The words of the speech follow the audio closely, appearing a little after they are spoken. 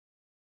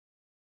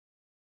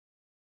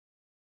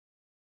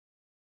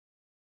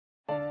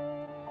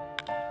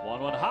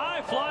1-1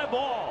 high fly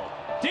ball.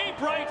 Deep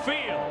right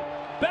field.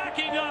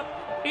 Backing up.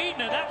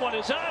 Eaton, and that one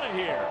is out of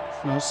here.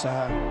 No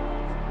side.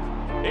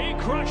 He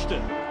crushed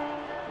it.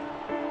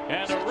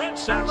 And the Red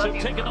Sox have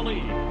taken the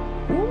lead.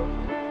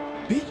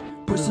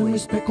 Bitch, put some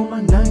respect on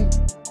my name.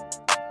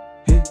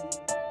 Hey,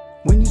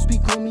 when you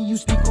speak on me, you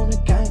speak on the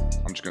game.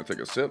 I'm just gonna take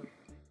a sip.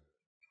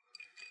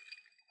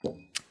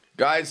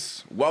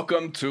 Guys,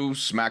 welcome to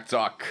Smack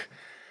Talk.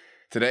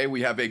 Today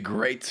we have a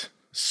great,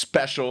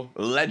 special,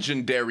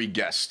 legendary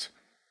guest.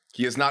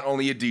 He is not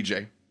only a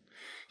DJ,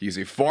 he is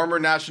a former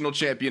national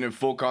champion in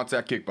full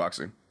contact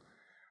kickboxing,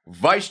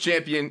 vice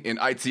champion in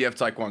ITF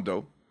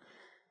Taekwondo,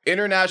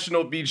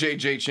 international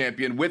BJJ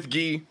champion with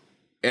gi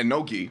and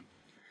no gi,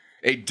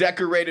 a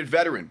decorated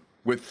veteran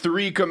with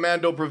 3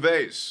 commando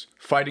brevets,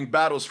 fighting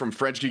battles from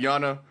French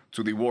Guiana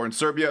to the war in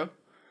Serbia,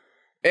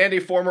 and a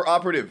former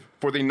operative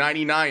for the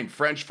 99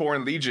 French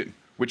Foreign Legion,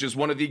 which is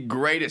one of the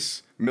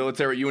greatest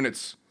military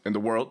units in the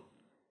world.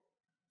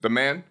 The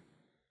man,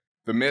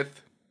 the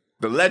myth,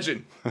 the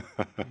legend,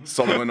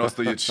 Solomon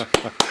Ostojic.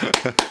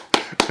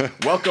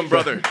 Welcome,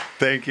 brother.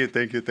 Thank you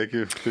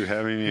for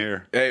having me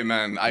here. Hey,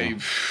 man,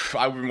 I've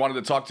wanted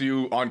to talk to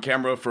you on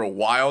camera for a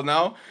while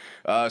now,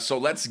 so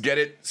let's get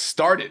it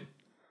started.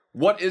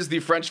 What is the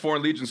French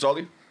Foreign Legion,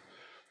 Solly?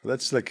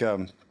 That's like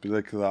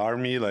the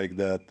army, like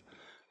that.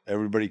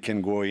 Everybody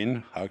can go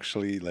in.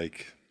 Actually,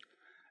 like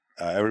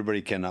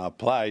everybody can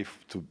apply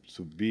to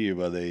be,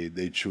 but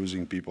they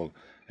choosing people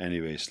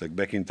anyways. Like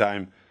back in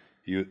time,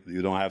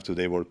 you don't have to.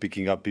 They were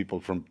picking up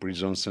people from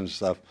prisons and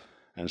stuff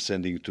and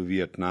sending to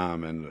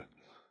Vietnam and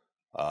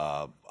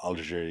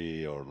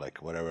Algeria or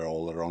like whatever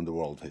all around the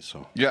world.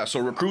 So yeah, so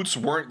recruits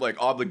weren't like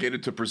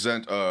obligated to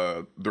present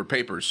their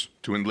papers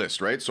to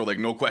enlist, right? So like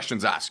no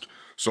questions asked.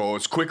 So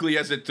as quickly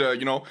as it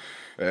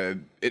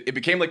it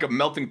became like a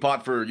melting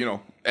pot for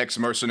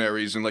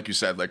ex-mercenaries and, like you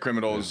said, like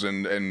criminals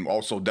and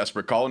also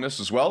desperate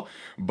colonists as well.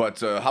 But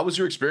how was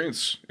your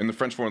experience in the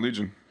French Foreign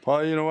Legion? Well,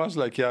 I was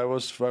like, I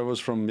was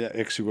from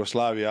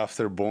ex-Yugoslavia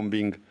after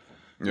bombing,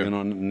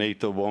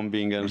 NATO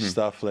bombing and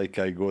stuff. Like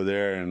I go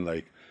there and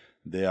like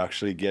they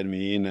actually get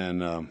me in,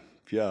 and I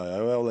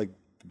had like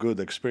good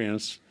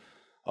experience,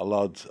 a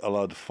lot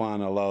of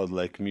fun, a lot of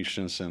like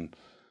missions and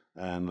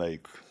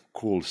like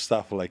cool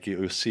stuff like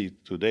you see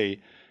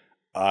today.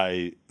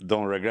 I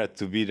don't regret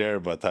to be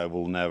there, but I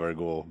will never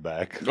go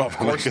back. Oh, of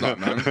course not,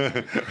 man.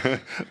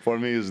 For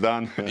me, it's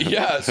done.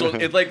 Yeah, so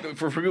it like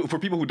for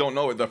people who don't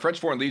know it, the French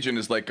Foreign Legion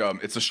is like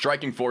it's a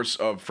striking force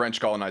of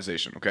French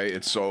colonization. Okay,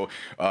 it's so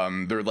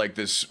they're like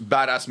this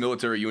badass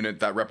military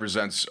unit that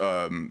represents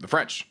the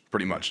French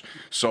pretty much.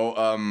 So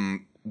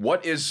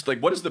what is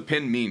the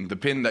pin mean? The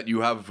pin that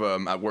you have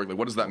at work, like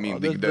what does that mean?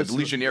 The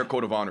Legionnaire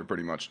code of honor,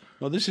 pretty much.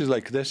 No, this is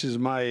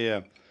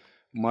my.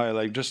 My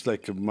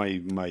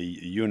my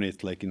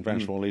unit like in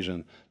French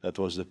Legion, that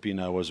was the pin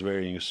I was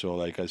wearing, so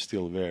like I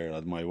still wear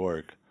at my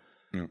work,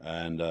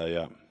 and so.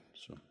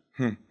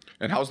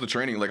 And how's the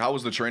training? Like how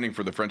was the training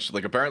for the French?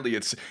 Like apparently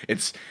it's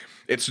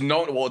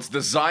known. Well, it's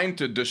designed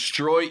to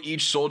destroy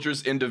each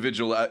soldier's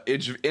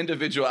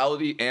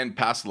individuality and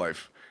past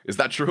life. Is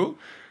that true?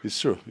 It's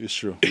true. It's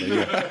true.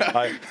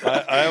 Like,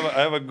 I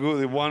have a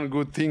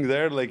good thing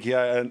there. Like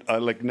and I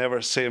like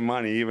never save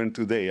money even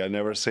today. I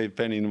never save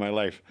penny in my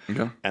life,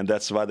 and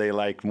that's what they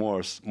like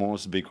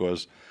most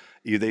because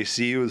if they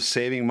see you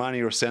saving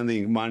money or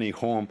sending money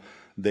home,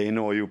 they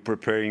know you're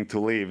preparing to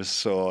leave,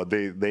 so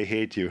they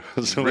hate you.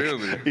 So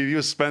really? Like, if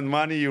you spend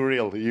money,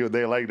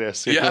 they like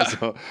this. Yeah.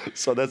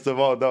 So that's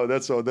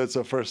that's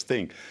the first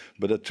thing.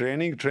 But the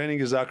training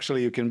is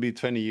actually you can be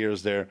 20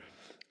 years there.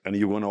 And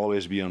you want to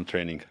always be on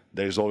training.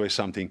 There's always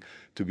something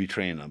to be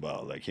trained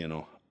about, like,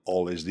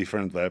 always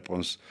different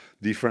weapons,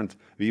 different.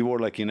 We were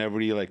like in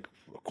every like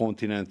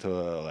continent,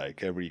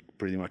 like every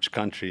pretty much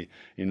country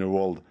in the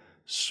world.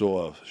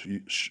 So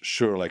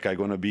sure, like I'm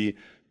gonna be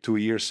 2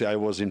 years. I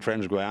was in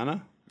French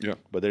Guiana. Yeah.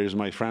 But there is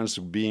my friends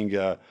being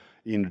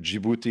in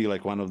Djibouti,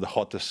 like one of the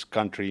hottest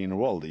country in the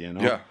world.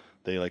 Yeah.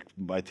 They like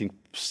I think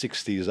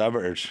 60 is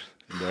average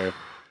there.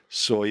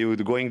 So you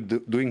would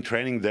doing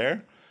training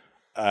there.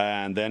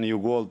 And then you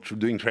go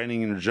doing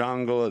training in the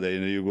jungle.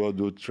 Then you go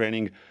do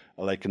training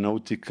like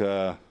nautic,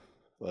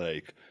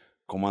 like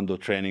commando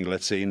training.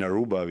 Let's say in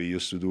Aruba, we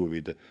used to do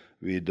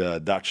with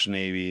Dutch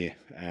Navy,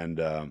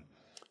 and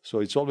so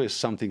it's always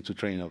something to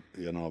train up,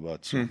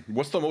 about. So.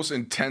 What's the most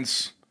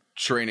intense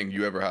training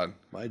you ever had?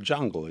 My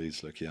jungle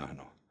is like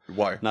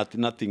Why?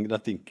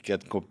 Nothing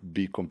can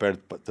be compared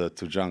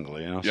to jungle,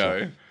 Yeah. So,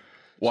 right?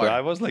 Why? So I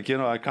was like,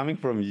 I'm coming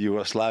from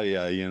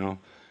Yugoslavia,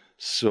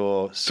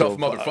 So tough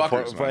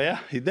motherfuckers, yeah,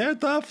 they're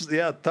tough.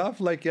 Yeah,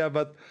 tough. Like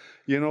but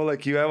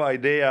like you have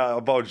idea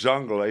about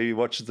jungle. Like, you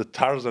watch the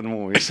Tarzan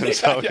movies and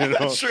stuff.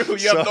 That's true.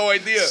 You have no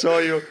idea. So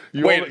you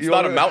wait, it's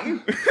not a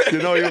mountain.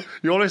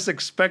 you always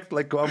expect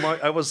like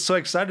I was so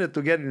excited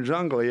to get in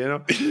jungle.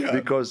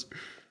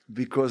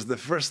 Because the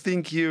first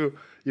thing you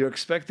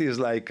expect is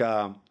like.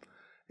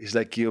 It's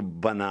like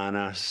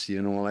bananas,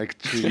 like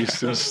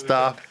trees and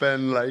stuff,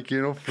 and like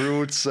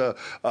fruits,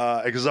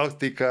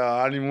 exotic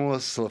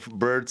animals,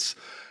 birds,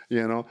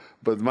 you know.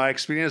 But my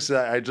experience,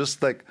 I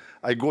just like,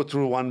 I go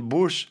through one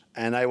bush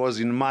and I was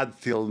in mud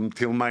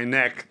till my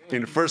neck.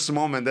 In first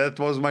moment, that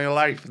was my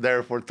life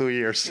there for 2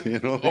 years, you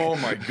know. Oh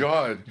my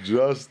God.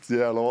 Just,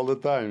 yeah, all the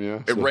time, yeah.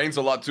 It rains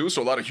a lot too,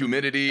 so a lot of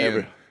humidity.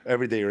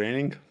 Every day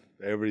raining.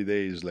 Every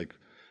day is like,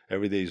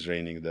 every day is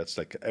raining. That's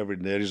like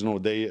there is no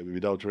day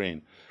without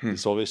rain.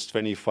 It's always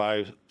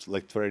 25,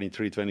 like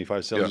 23,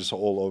 25 Celsius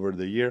all over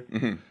the year.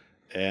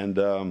 And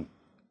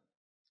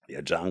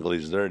yeah, jungle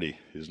is dirty.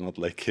 It's not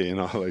like, you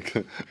know, like.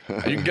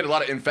 And you can get a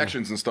lot of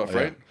infections and stuff,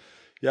 right?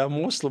 Yeah,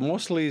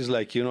 mostly is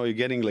like, you know,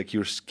 you're getting like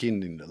your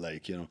skin in the,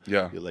 like, you know.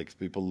 Yeah. Like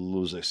people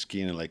lose their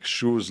skin, and like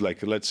shoes,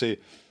 like let's say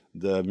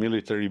the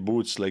military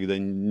boots, like the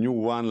new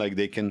one, like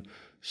they can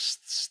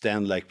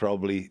stand like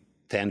probably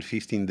 10,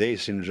 15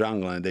 days in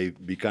jungle and they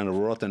be kind of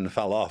rotten and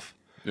fell off.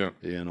 Yeah.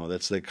 You know,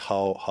 that's like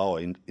how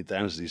it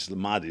ends. This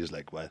mud is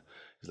like what?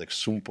 It's like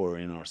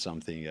sumporin or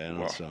something, you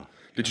know. Wow. So.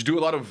 Did you do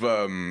a lot of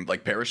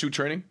like parachute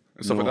training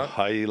and stuff like that?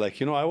 I like,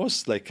 you know, I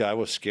was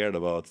scared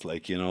about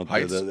like, you know,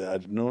 heights.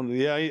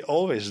 Yeah, I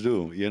always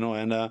do, you know,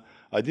 and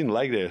I didn't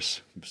like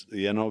this,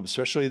 you know,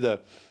 especially the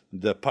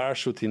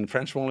parachute in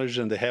French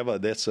Légionnaire. They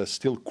have that's a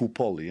steel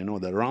coupole, you know,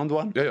 the round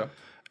one. Yeah, yeah.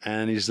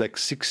 And it's like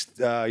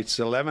it's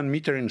 11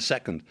 meters in a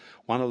second,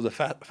 one of the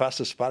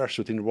fastest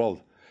parachute in the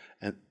world.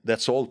 And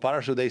that's old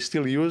parachute they're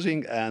still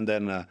using. And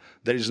then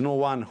there is no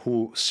one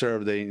who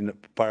served in a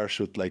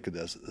parachute like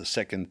the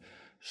second,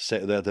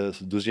 the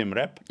deuxième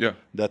rep,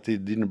 that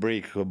it didn't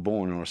break a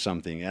bone or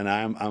something. And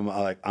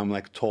I'm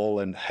like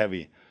tall and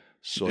heavy,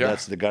 so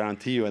that's the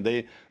guarantee. And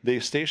they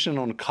station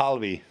on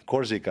Calvi,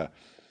 Corsica,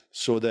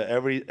 so that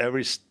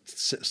every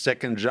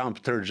second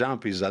jump, third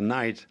jump is at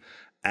night.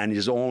 And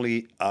is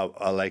only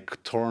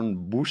like torn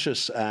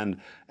bushes and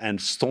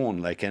stone,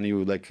 like, and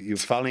you're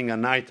falling at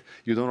night,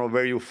 you don't know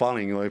where you're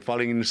falling. You're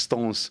falling in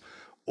stones,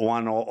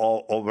 one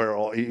over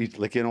or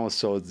like, you know,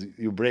 so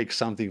you break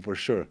something for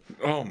sure.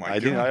 Oh my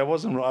God! I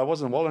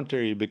wasn't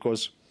voluntary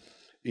because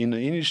in the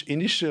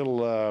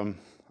initial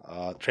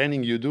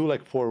training you do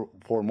like 4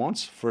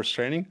 months first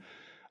training.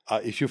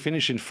 If you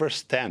finish in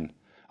first 10,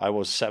 I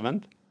was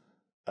 7th.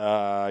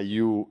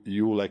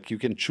 You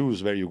can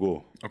choose where you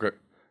go. Okay.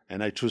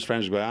 And I choose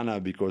French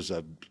Guiana because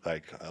I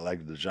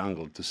like the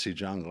jungle, to see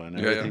jungle and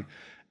everything.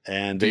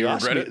 Yeah. And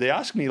they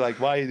asked me like,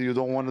 why you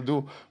don't want to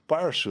do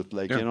parachute,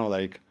 like, you know,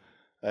 like,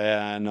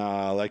 and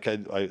like I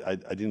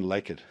didn't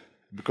like it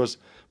because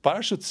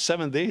parachute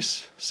 7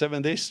 days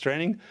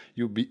training,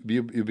 you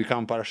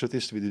become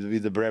parachutist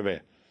with the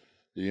brevet,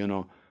 you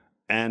know,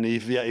 and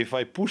if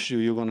I push you,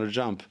 you're gonna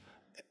jump.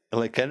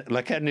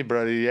 Like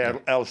anybody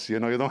else, you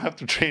know, you don't have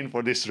to train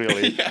for this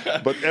really.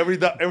 But every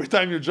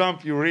time you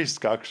jump, you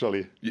risk.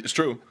 Actually, it's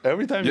true.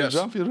 Every time you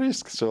jump, you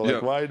risk. So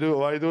like, why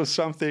do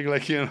something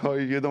like, you know,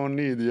 you don't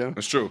need? Yeah,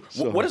 it's true.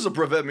 So, what does a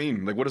brevet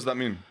mean? Like, what does that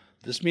mean?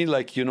 This mean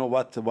like, you know,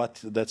 what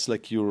that's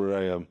like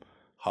your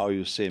how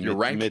you say your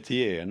rank?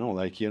 Métier, you know,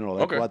 like, you know,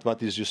 like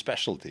what is your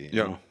specialty?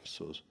 You know?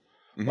 So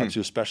what's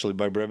your specialty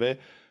by brevet?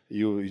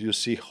 You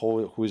see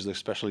who is the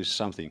specialist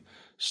something.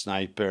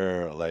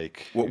 Sniper,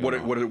 like what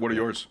are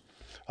yours?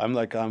 I'm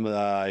a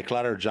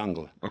Clatter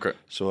jungle. Okay.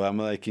 So I'm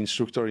like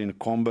instructor in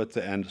combat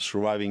and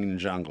surviving in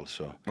jungle.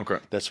 So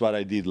that's what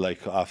I did.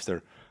 Like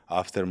after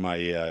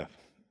my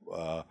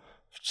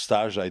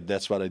stage,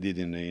 that's what I did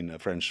in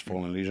French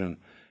Fallen Legion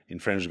in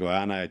French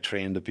Guiana. I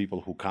trained the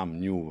people who come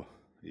new.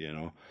 You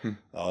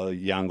know,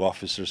 young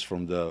officers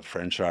from the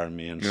French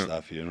army and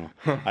stuff, you know.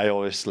 I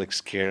always like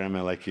scare them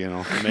and like, you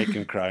know, make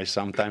them cry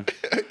sometimes.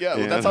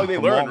 Well, that's how they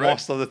learn, right?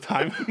 Most of the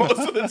time.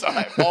 Most of the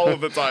time. All of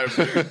the time.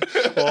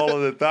 All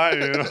of the time,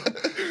 you know.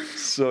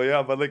 So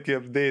yeah, but like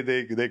if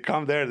they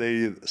come there,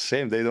 they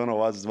don't know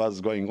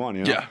what's going on,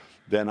 you know. Yeah.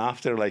 Then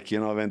after, like, you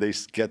know, when they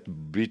get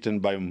bitten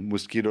by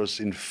mosquitoes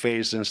in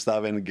face and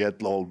stuff and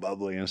get all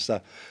bubbly and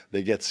stuff,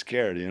 they get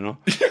scared, you know.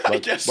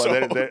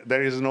 But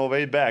there is no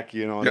way back,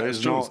 you know. There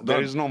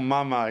is no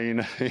mama in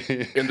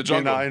the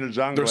jungle. In the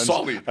jungle. They're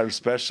solid. And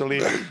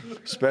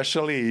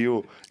especially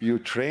you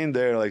train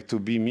there like to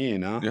be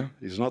mean, huh? Yeah.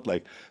 It's not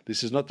like,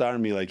 this is not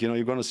army. Like, you know,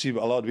 you're gonna see a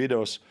lot of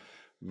videos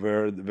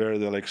where they're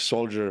like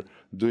soldier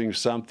doing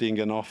something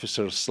and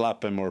officers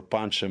slap him or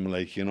punch him,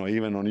 like, you know,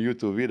 even on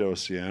YouTube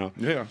videos, you know.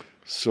 Yeah.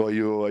 So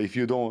if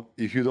you don't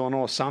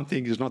know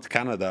something, it's not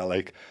Canada.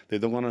 Like, they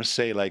don't want to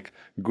say like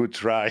good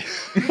try.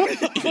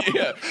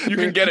 Yeah, you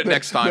can get it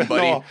next time,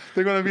 buddy. No,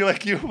 they're gonna be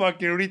like, you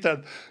fucking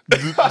retard.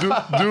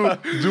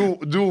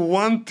 Do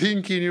one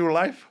thing in your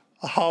life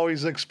how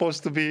is it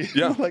supposed to be.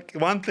 Yeah. Like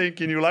one thing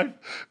in your life,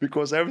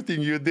 because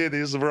everything you did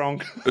is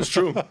wrong. It's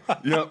true.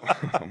 Yeah.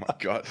 Oh my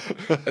God.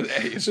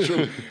 Hey, it's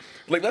true.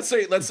 Like, let's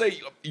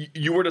say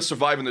you were to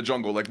survive in the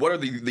jungle. Like, what are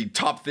the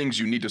top things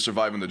you need to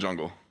survive in the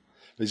jungle?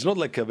 It's not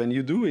like when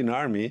you do in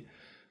army,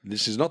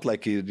 this is not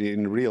like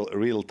in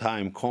real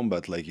time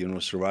combat, like, you know,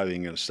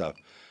 surviving and stuff.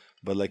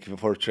 But like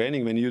for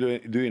training, when you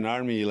do in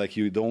army, like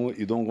you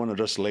don't want to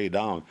just lay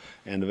down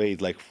and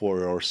wait like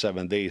 4 or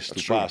 7 days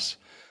to pass.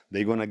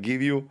 They're gonna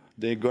give you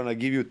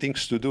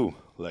things to do,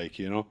 like,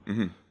 you know,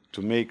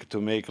 to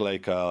make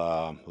like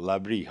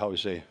l'abri, how you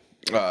say?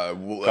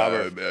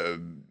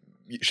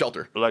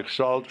 Shelter. Like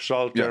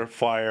shelter,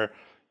 fire,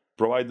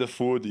 provide the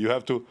food. You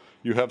have to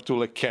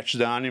like catch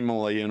the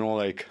animal. You know,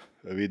 like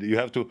you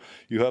have to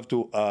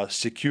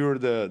secure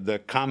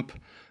the camp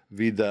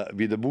with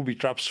the booby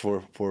traps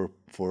for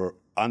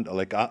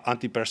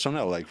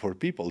anti-personnel, like for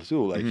people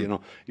too. Like you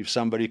know, if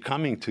somebody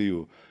coming to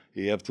you,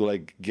 you have to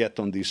like get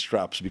on these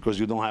traps because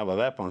you don't have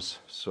weapons.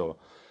 So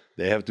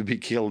they have to be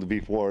killed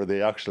before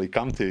they actually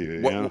come to you.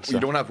 You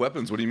don't have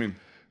weapons. What do you mean?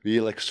 We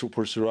like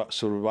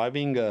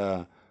surviving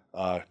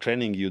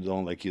training. You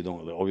don't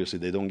obviously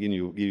they don't give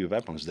you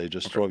weapons. They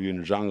just throw you in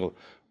the jungle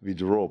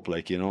with rope,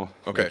 like you know.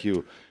 Okay. Like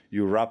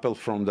you rappel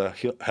from the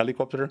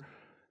helicopter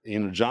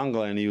in the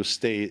jungle and you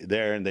stay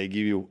there, and they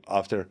give you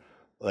after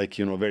like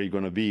you know where you're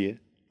gonna be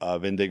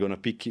when they're gonna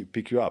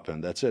pick you up,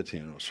 and that's it.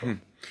 You know. So.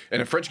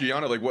 And in French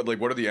Guiana, what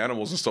are the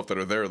animals and stuff that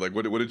are there? Like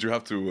what did you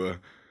have to?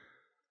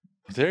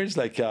 There's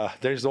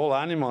there's all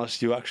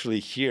animals you actually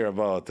hear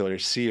about or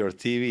see or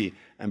TV,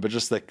 but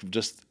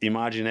just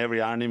imagine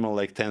every animal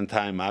like 10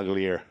 times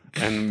uglier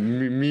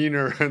and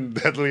meaner and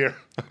deadlier.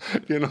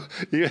 You know,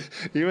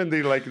 even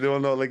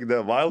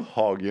the wild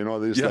hog. You know,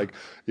 like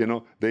you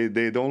know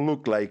they don't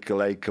look like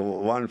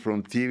one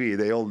from TV.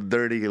 They all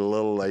dirty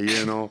little like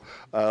you know.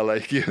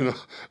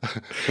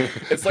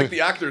 It's like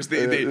the actors.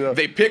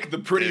 They pick the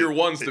prettier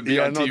ones to be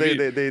on TV.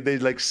 No, they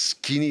like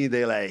skinny.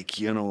 They like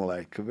you know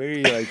like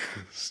very like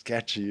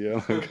sketchy.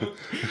 You know?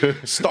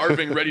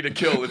 Starving, ready to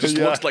kill. It just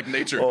looks like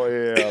nature. Oh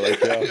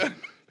yeah.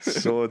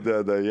 So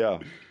the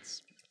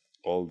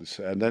all this,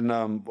 and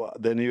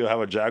then you have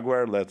a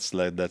jaguar. That's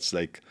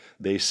like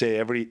they say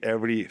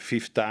every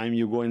fifth time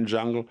you go in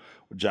jungle,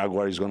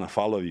 jaguar is gonna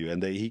follow you,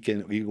 and he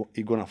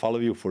gonna follow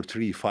you for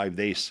 3-5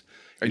 days.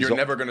 And you're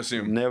never gonna see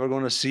him. Never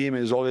gonna see him.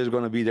 He's always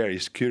gonna be there.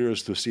 He's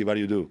curious to see what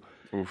you do.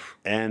 Oof.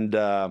 And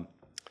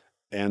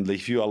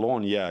if you're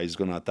alone, he's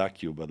gonna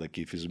attack you. But like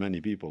if it's many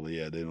people,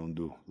 they don't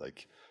do.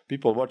 Like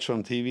people watch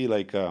on TV,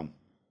 like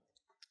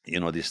you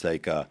know this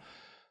like.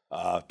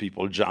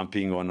 People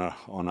jumping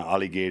on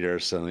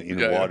alligators and in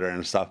water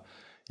and stuff.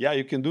 Yeah,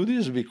 you can do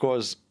this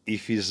because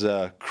if he's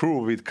a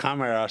crew with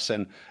cameras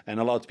and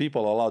a lot of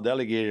people, a lot of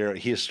alligator,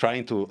 he's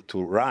trying to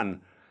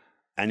run,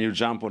 and you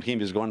jump on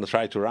him, he's going to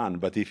try to run.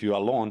 But if you're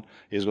alone,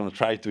 he's going to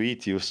try to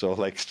eat you. So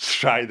like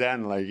try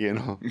then, like you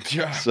know.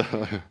 Yeah. So,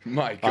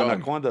 my God.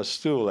 Anacondas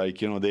too,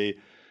 like you know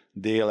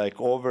they like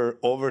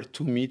over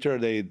 2 meters,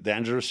 they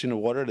dangerous in the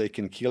water, they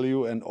can kill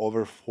you, and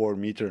over 4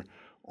 meters.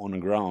 On the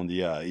ground,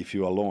 if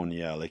you're alone,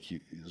 like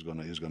he's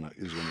gonna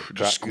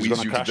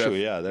crush you.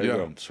 Yeah, there you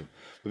go. So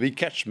we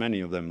catch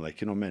many of them,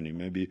 like you know,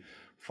 maybe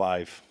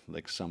 5,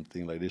 like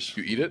something like this.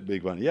 You eat it?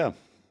 Big one, yeah.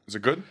 Is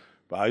it good?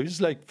 But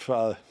it's like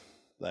from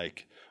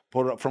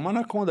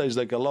anaconda is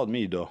like a lot of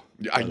meat though.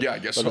 Yeah, I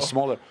guess so.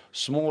 The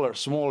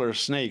smaller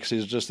snakes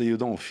is just that you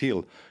don't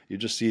feel. You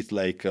just eat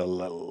like a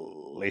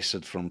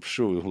laced from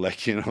shoe,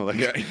 like you know, like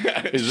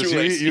it's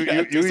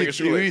just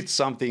you eat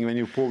something when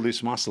you pull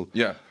this muscle.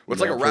 Yeah, well,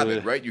 it's like a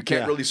rabbit, right? You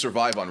can't really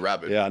survive on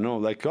rabbit. Yeah, no,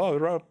 like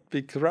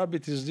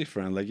rabbit is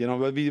different, like you know.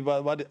 But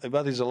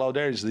what is allowed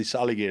there is these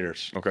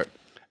alligators. Okay.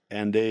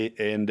 And they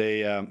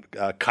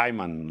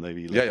caiman,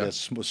 maybe like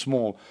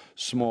small,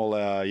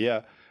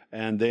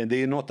 and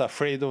they're not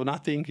afraid of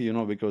nothing, you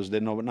know, because they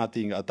know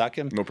nothing attack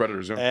them. No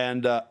predators,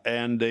 yeah.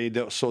 And they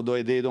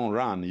don't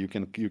run. You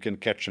can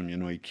catch them, you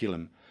know, you kill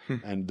them,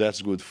 and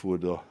that's good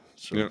food though.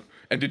 So. Yeah.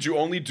 And did you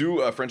only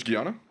do French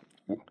Guiana?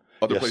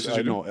 Other places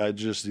you do? No, I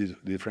just did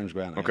the French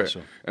Guiana. Okay. Yeah,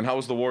 so. And how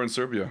was the war in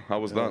Serbia? How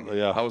was that?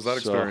 How was that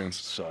experience?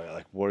 So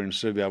like war in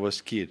Serbia, I was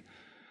a kid,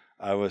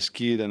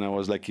 and I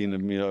was like in the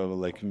middle of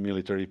like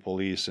military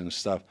police and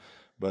stuff.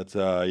 But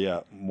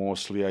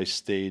mostly I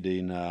stayed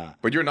in.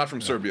 But you're not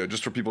from Serbia,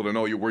 just for people to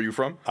know. Where are you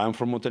from? I'm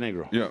from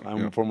Montenegro. Yeah,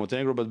 I'm from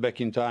Montenegro, but back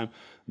in time,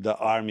 the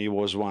army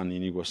was one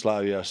in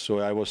Yugoslavia, so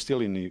I was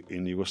still in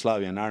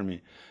Yugoslavian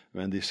army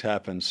when this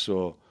happened.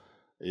 So,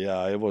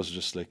 I was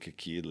just like a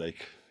kid,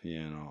 like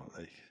you know,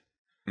 like.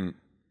 Mm.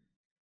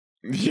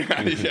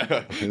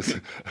 Yeah.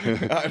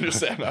 I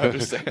understand.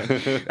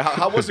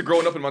 How was it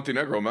growing up in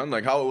Montenegro, man?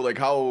 How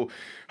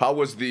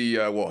was the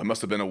it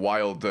must have been a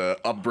wild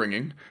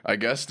upbringing, I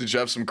guess. Did you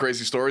have some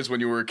crazy stories when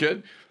you were a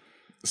kid?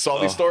 Saw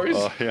these stories?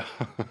 Yeah.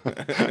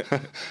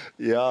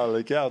 We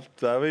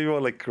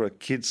were like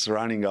kids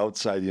running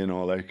outside, you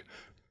know, like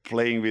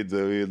playing with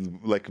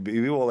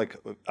we were like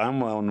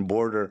I'm on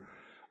border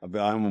of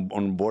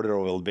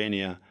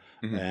Albania.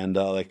 Mm-hmm. And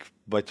like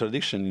by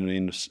tradition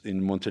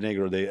in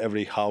Montenegro,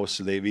 every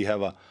house we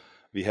have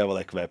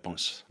like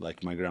weapons.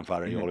 Like my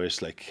grandfather, he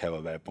always like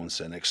have weapons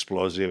and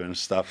explosive and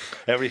stuff.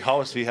 Every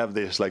house we have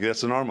this, like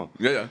that's normal.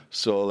 Yeah.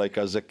 So like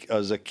as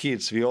a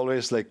kids, we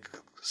always like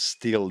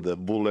steal the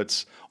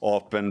bullets,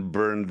 open,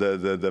 burn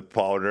the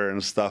powder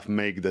and stuff,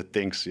 make the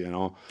things, you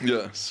know.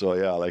 Yeah. So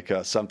like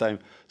sometimes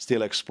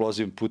steal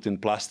explosive, put in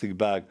plastic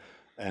bag,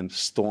 and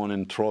stone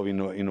and throw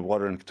in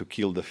water to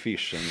kill the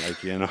fish, and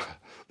like you know.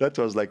 that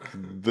was like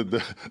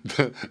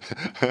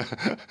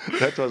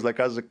that was like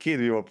as a kid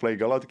we were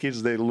playing. A lot of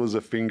kids they lose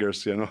their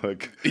fingers, you know,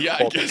 like Yeah,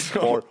 I guess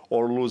so.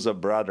 or lose a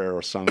brother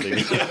or something.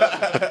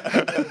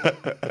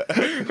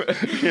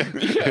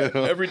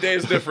 Every day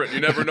is different.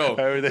 You never know.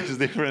 Every day is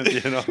different,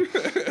 you know.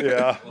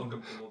 Yeah,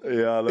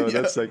 yeah. No,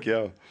 that's like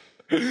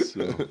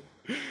So.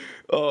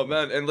 Oh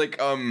man, and like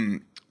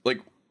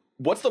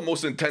what's the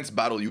most intense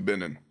battle you've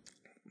been in?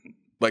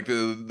 Like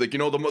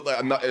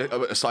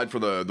aside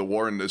from the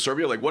war in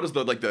Serbia, like what is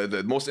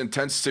the most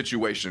intense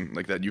situation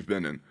like that you've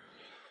been in?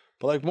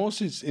 But like most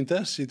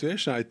intense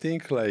situation, I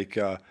think like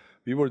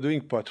we were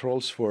doing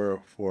patrols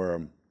for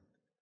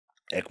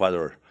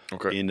Ecuador,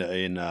 Okay.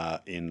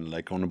 in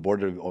like on the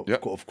border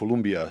of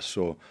Colombia,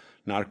 so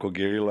narco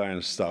guerrilla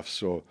and stuff.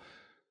 So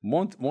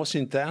most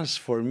intense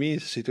for me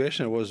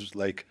situation was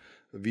like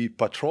we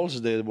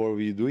patrols that were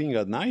we doing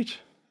at night.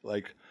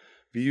 Like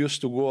we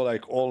used to go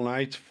like all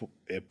night,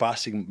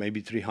 passing maybe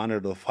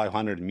 300 or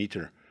 500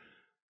 meter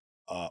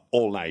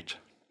all night.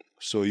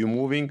 So you're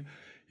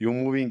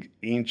moving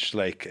inch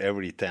like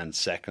every 10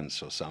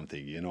 seconds or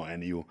something, you know,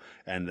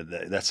 and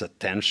that's a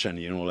tension,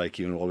 you know, like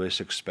you're always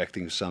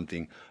expecting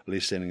something,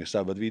 listening and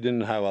stuff. But we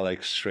didn't have a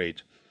like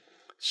straight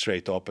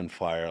open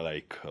fire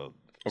like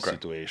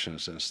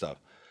situations and stuff.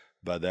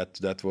 But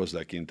that was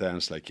like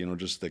intense, like, you know,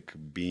 just like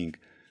being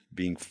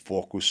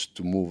focused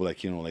to move,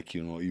 like, you know,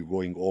 you're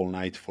going all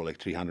night for like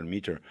 300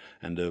 meter,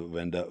 and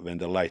when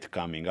the light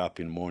coming up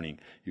in morning,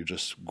 you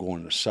just go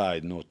on the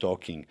side, no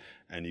talking,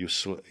 and you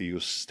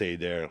stay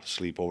there,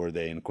 sleep over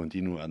there, and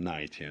continue at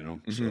night, you know.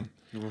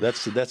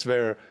 So that's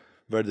where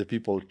the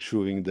people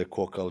chewing the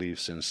coca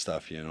leaves and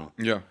stuff, you know.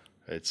 Yeah.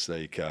 It's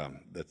like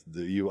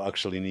you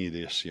actually need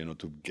this, you know,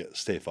 to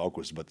stay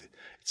focused, but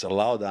it's a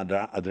loud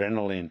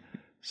adrenaline.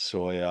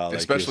 So yeah, like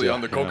especially on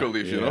the coca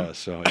leaf, you know.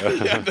 So the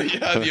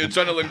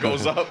adrenaline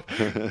goes up.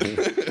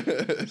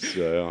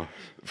 So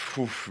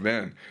Oof,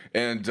 man,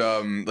 and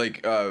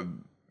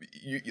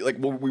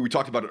we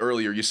talked about it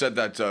earlier. You said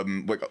that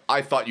like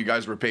I thought you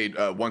guys were paid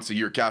once a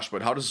year cash,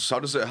 but how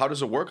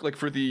does it work like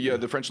for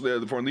the French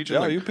the Foreign Legion?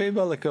 Yeah, like, you pay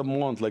about like a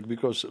month, like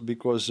because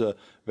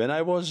when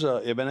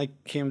I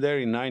came there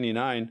in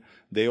 '99,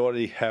 they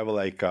already have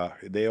like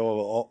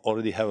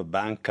already have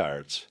bank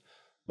cards.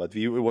 But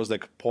it was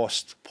like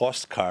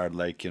postcard,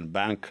 like in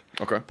bank,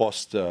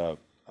 post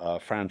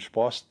French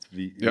post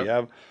we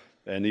have,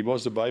 and it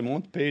was by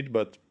month paid.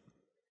 But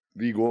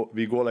we go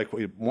like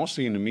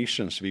mostly in the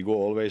missions. We go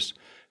always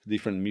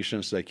different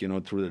missions, like, you know,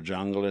 through the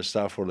jungle and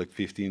stuff for like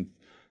 15,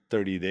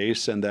 30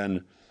 days, and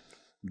then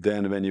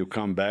when you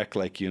come back,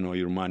 like, you know,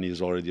 your money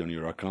is already on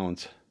your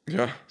account.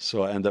 Yeah.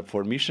 So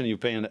for mission you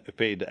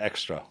pay the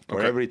extra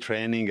for every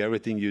training,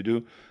 everything you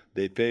do,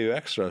 they pay you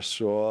extra.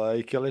 So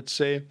like let's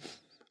say.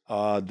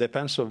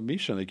 Depends on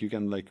mission. Like you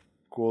can like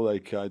go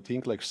like I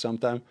think like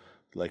sometime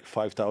like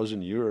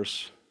 5,000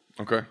 euros.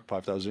 Okay.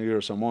 5,000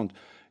 euros a month.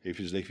 If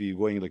you're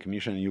going like a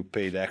mission, you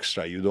pay the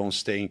extra. You don't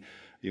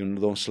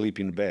sleep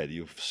in bed.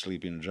 You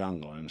sleep in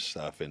jungle and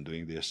stuff and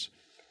doing this.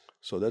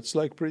 So that's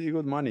like pretty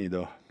good money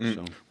though.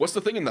 So. What's the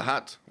thing in the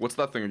hat? What's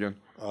that thing again?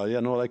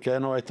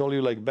 I told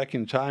you like back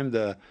in time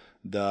the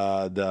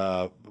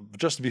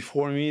just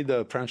before me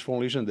the French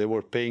Legion they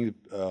were paying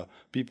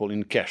people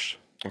in cash.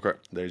 Okay.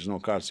 There is no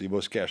cards. It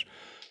was cash.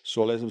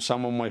 So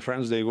some of my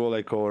friends they go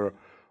like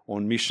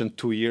on mission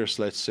 2 years,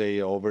 let's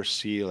say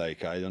overseas,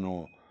 like I don't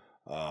know,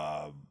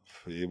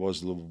 it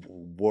was the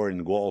war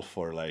in Gulf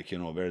or like, you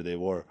know, where they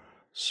were.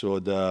 So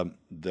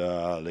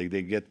like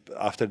they get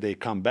after they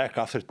come back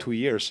after 2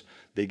 years,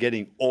 they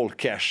getting all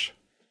cash.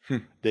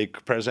 They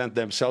present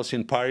themselves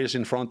in Paris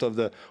in front of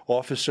the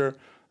officer,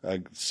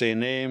 say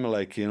name,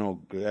 like, you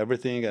know,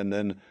 everything, and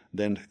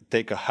then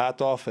take a hat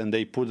off and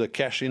they put the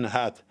cash in the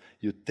hat.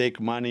 You take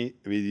money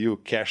with you,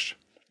 cash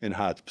in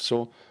hat.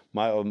 So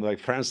my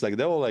friends, like,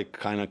 they were like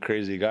kind of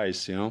crazy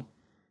guys, you know.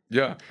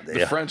 Yeah,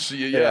 the French.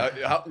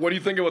 Yeah. What do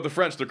you think about the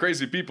French? They're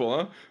crazy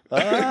people,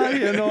 huh?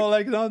 You know,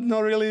 like not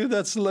really.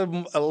 That's like,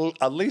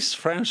 at least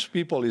French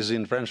people is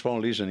in French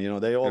Foreign Legion. You know,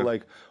 they all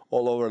like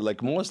all over.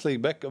 Like mostly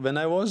back when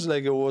I was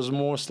like it was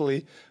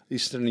mostly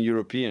Eastern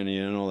European.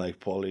 You know, like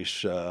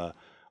Polish.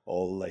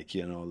 All like,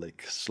 you know,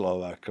 like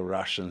Slovak,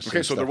 Russians.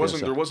 Okay, so there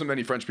wasn't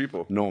many French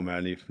people. No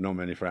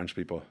many French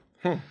people.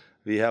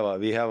 We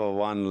have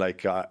one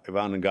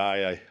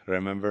guy I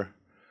remember,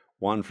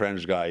 one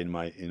French guy in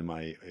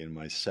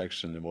my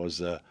section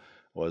was a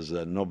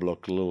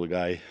no-block little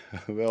guy.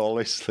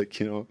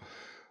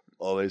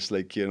 always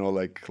like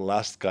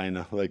last kind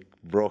of like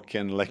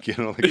broken, like, you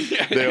know,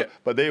 like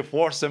but they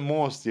force the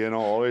most, you know,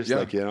 always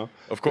like, you know,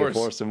 of course they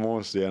force the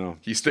most, you know.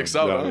 He sticks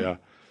out, huh? Yeah.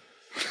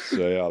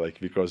 So yeah, like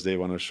because they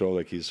want to show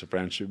like he's a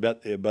French.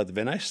 But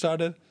when I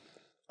started,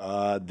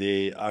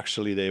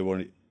 they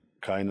were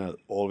kind of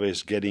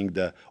always getting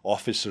the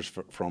officers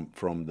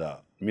from the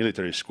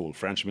military school,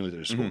 French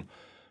military school.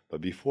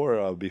 But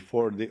before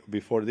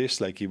this,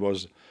 like it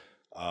was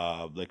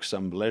like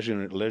some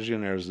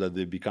legionnaires that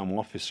they become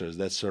officers.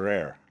 That's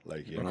rare,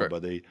 like, you know.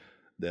 But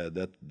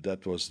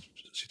that was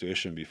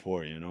situation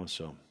before, you know.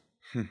 So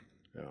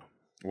yeah.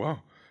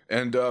 Wow.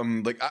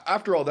 And like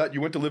after all that,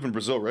 you went to live in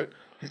Brazil, right?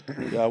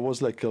 Yeah, I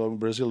was like in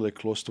Brazil like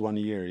close to 1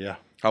 year. Yeah.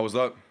 How was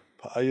that?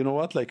 You know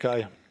what? Like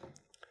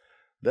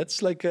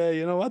that's like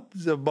you know what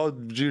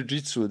about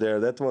jiu-jitsu there?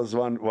 That was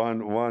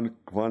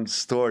one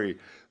story,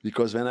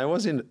 because when I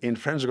was in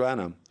French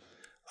Guiana,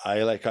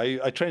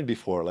 I trained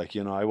before. Like,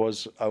 you know, I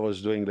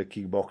was doing the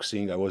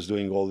kickboxing. I was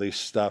doing all this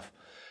stuff,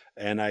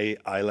 and I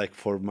like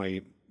for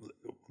my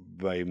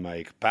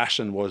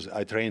passion was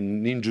I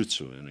trained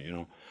ninjutsu. You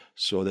know,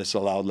 so that's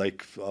allowed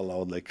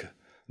like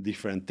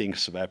different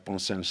things,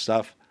 weapons and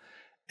stuff.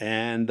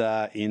 And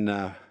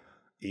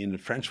in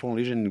French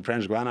Legion in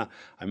French Guiana,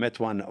 I met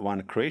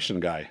one Croatian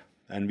guy,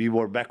 and we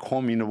were back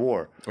home in the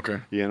war. Okay.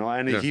 You know,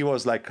 and he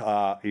was like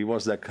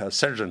a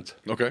sergeant.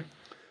 Okay.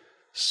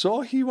 So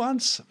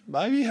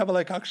we have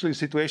like actually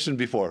situation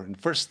before. The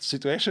first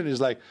situation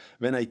is like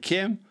when I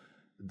came,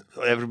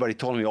 everybody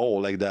told me, oh,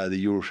 like that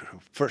your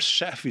first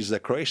chef is the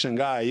Croatian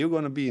guy, you're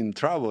gonna be in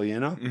trouble, you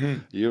know?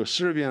 You're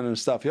Serbian and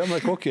stuff. Yeah, I'm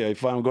like, okay,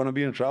 if I'm gonna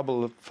be in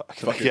trouble,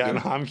 I'm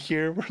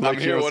here. Like, I'm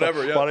here,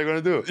 whatever. Yeah. What are you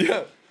gonna do?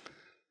 Yeah.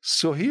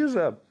 So he's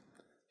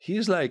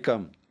like,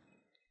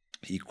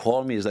 he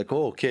called me. He's like,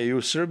 oh, okay,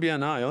 you're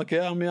Serbian? Okay,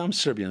 I'm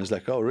Serbian. He's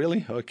like, oh,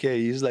 really? Okay.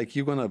 He's like,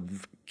 you're gonna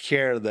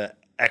carry the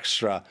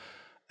extra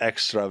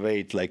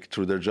weight like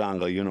through the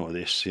jungle. You know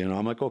this. You know.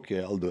 I'm like,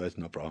 okay, I'll do it.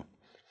 No problem.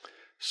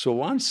 So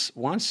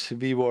once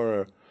we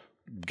were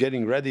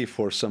getting ready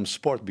for some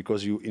sport,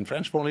 because in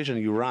French Legion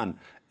you run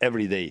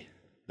every day.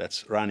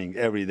 That's running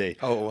every day.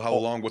 Oh, how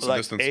long? What's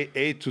like the distance?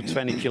 8 to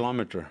 20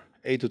 kilometer.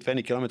 8 to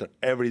 20 kilometers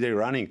every day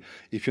running.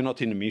 If you're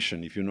not in a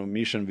mission, if you're not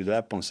mission with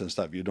weapons and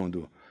stuff, you don't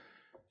do.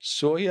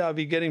 So yeah,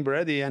 we getting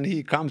ready, and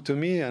he come to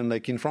me, and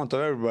like in front of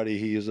everybody,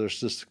 he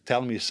just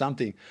tell me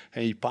something,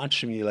 and he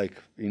punched me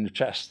like in the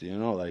chest, you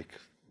know, like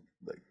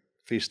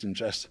fist in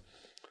chest.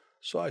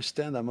 So I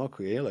stand, I'm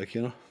okay, like,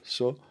 you know.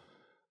 So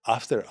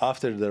after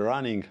the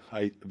running,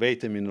 I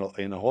wait him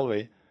in a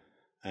hallway,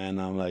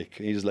 and I'm like,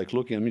 he's like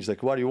looking at me, he's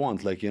like, what do you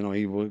want? Like, you know,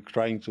 he was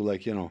trying to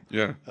like, you know,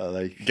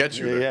 like get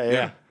you.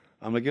 Yeah.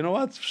 I'm like, you know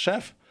what,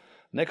 chef?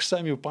 Next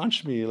time you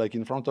punch me like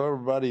in front of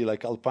everybody,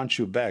 like I'll punch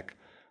you back,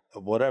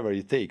 whatever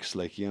it takes.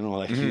 Like, you know,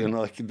 like you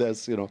know, like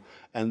that's, you know.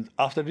 And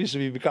after this,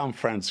 we become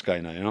friends,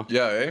 kinda, you know.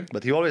 Yeah. Eh?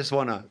 But he always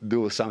wanna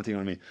do something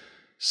on me.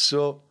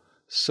 So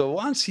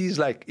once he's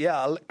like, yeah,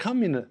 I'll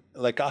come in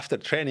like after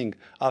training,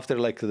 after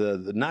like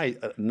the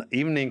night,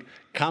 evening,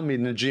 come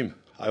in the gym.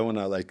 I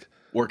wanna like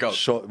work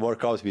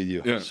out with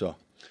you. Yeah. So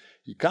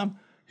you come.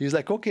 He's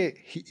like, okay.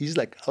 He's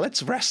like,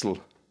 let's wrestle.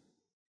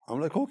 I'm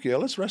like, okay,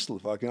 let's wrestle.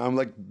 Fucking, I'm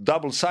like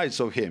double sides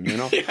of him, you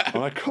know. Yeah.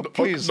 I'm like, oh,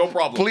 please, no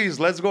problem.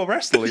 Please, let's go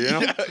wrestle, you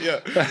know. Yeah.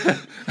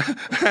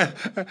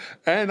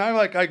 And I'm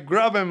like, I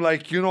grab him,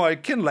 like, you know, I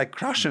can like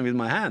crush him with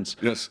my hands.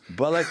 Yes.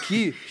 But like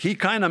he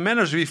kind of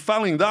managed to be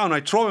falling down.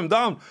 I throw him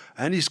down,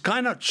 and he's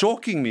kind of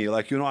choking me,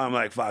 like, you know. I'm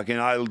like, fucking,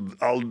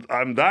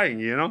 I'm dying,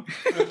 you know.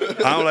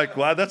 I'm like,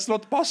 well, that's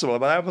not possible.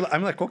 But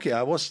I'm like, okay,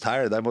 I was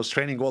tired. I was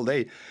training all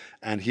day,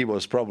 and he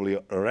was probably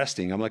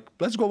resting. I'm like,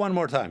 let's go one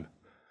more time.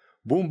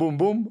 Boom, boom,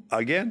 boom,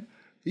 again.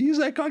 He's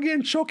like,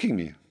 again, choking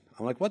me.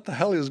 I'm like, what the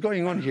hell is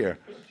going on here?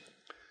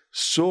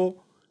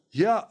 So,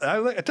 yeah,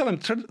 I tell him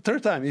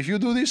third time, if you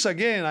do this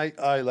again,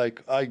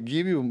 I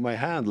give you my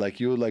hand. Like,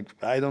 you, like,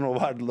 I don't know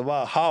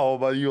how,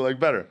 but you like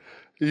better.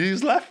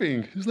 He's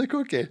laughing. He's like,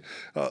 okay.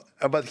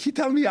 But he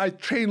tell me I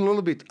train a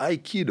little bit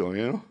Aikido,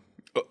 you know?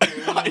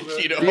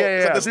 Aikido. Yeah.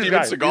 Is that the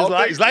Steven Seagal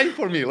thing? He's lying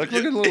for me. Like,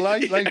 look at the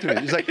lying to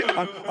me. He's like,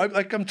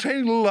 I'm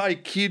training a little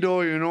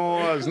Aikido, you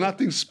know. It's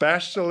nothing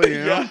special,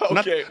 you know. Yeah,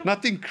 okay.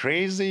 Nothing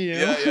crazy, you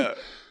know. Yeah.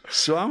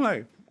 So I'm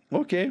like,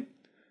 okay.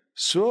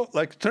 So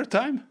like third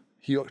time,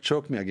 he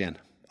choked me again.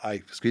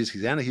 I squeezed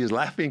his hand. He was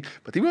laughing,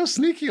 but he was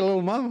sneaky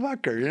little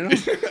motherfucker, you know.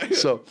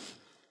 Yeah.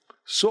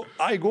 So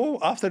I go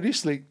after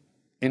this like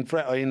in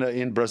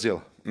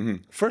Brazil.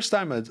 Mm-hmm. First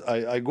time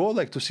I go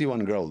like to see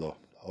one girl though.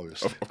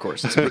 Obviously. Of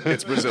course,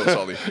 it's Brazil,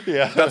 Sully.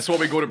 Yeah, that's why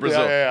we go to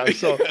Brazil. Yeah.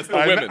 So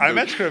I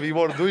met her. We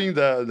were doing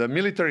the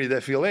military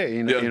défilé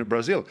in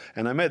Brazil,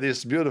 and I met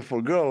this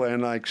beautiful girl,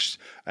 and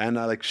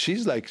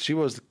she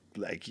was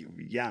like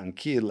young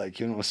kid, like,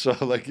 you know. So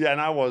like, yeah,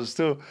 and I was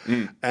too.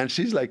 And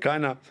she's like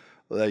kind of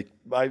like,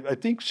 I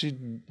think she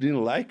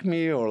didn't like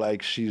me, or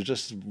like she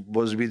just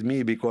was with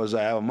me because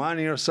I have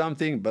money or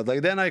something. But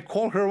like then I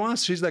called her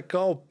once. She's like,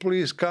 oh,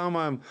 please come.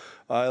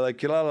 I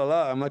like la la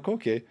la. I'm like,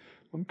 okay.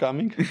 I'm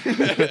coming.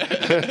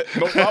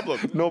 No problem.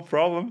 No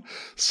problem.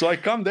 So I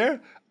come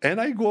there and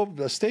I go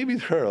stay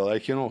with her,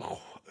 like, you know,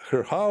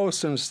 her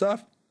house and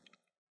stuff.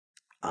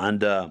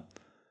 And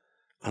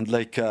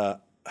like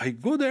I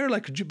go there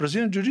like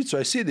Brazilian Jiu-Jitsu.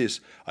 I see this.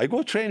 I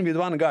go train with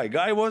one guy.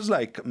 Guy was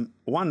like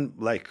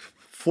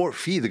 4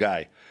 feet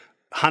guy,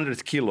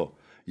 100 kilo.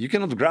 You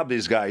cannot grab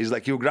this guy. He's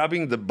like, you're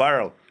grabbing the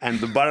barrel, and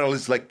the barrel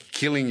is like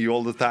killing you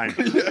all the time.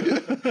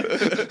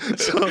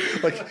 So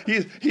like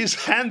his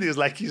hand is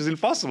like, he's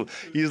impossible.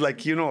 He's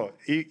like, you know,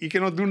 he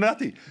cannot do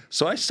nothing.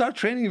 So I start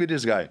training with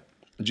this guy,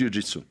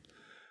 jiu-jitsu.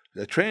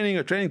 The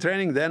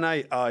training. Then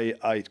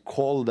I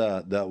called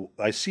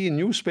I see a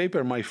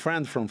newspaper. My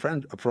friend from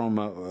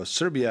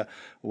Serbia,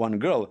 one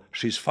girl,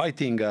 she's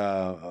fighting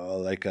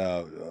like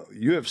a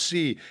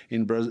UFC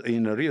in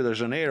Rio de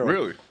Janeiro.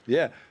 Really?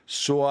 Yeah.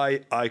 So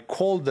I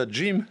called the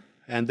gym,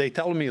 and they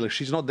tell me like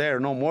she's not there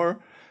no more,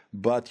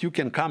 but you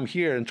can come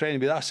here and train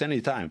with us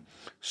anytime.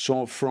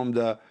 So from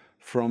the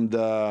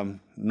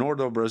north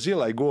of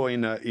Brazil, I go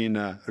in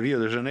Rio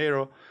de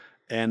Janeiro.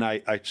 And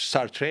I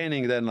start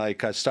training, then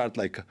like I start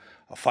like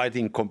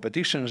fighting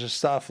competitions and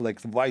stuff, like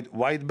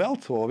white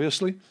belt,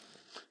 obviously.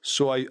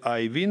 So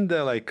I win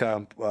the like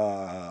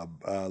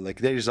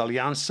there is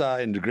Alianza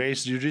and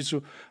Grace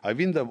Jiu-Jitsu. I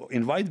win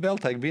in white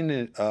belt. I win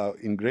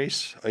in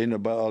Grace in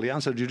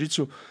Alianza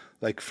Jiu-Jitsu,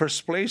 like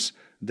first place.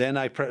 Then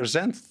I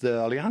present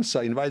the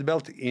Alianza in white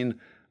belt in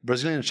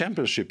Brazilian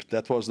Championship.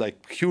 That was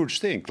like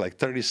huge thing, like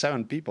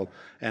 37 people,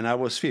 and I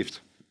was fifth.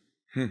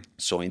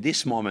 So in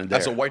this moment,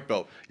 that's a white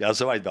belt. Yeah,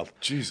 it's a white belt.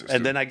 Jesus.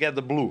 And then I get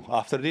the blue.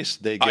 After this,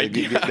 they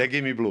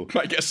gave me blue.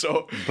 I guess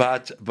so.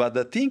 But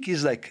the thing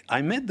is, like,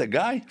 I met the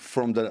guy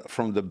from the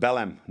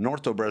Belém,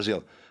 north of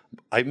Brazil.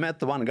 I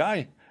met one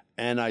guy,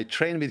 and I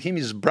trained with him.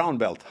 He's brown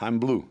belt. I'm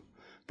blue,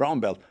 brown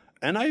belt.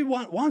 And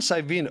once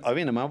I win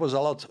him. I was a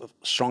lot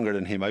stronger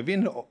than him. I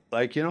win,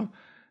 like, you know.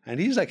 And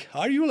he's like,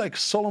 "Are you like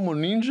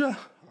Solomon Ninja?"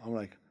 I'm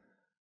like,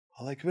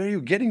 "Where are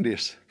you getting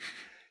this?"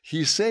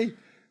 He say,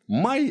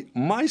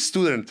 My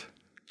student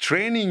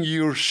training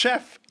your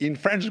chef in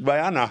French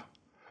Guiana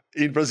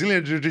in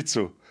Brazilian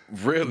Jiu-Jitsu.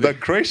 Really? The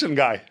Croatian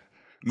guy.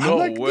 No I'm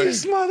like, way.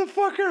 This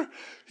motherfucker,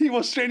 he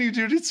was training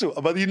Jiu-Jitsu,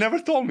 but he never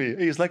told me.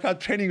 He's like, I'm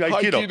training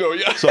Aikido. Aikido,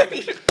 yeah.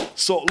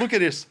 So look at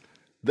this.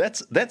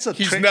 That's a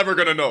He's never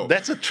going to know.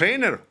 That's a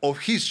trainer of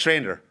his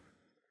trainer.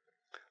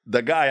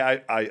 The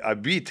guy I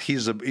beat,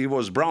 he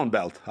was brown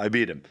belt. I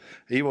beat him.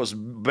 He was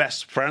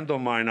best friend of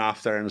mine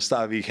after and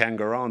stuff. We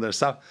hang around and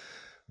stuff.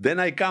 Then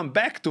I come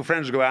back to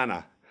French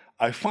Guiana.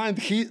 I find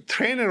he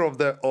trainer of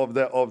the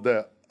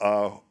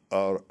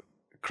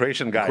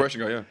Croatian guy.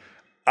 Croatian guy, yeah.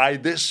 I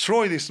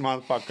destroy this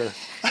motherfucker.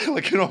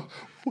 Like, you know,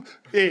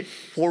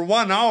 for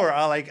 1 hour,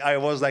 I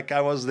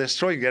was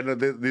destroying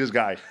this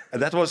guy,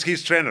 and that was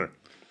his trainer.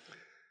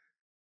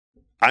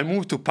 I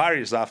moved to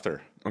Paris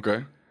after.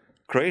 Okay.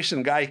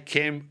 Croatian guy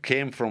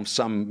came from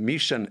some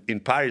mission in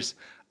Paris.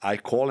 I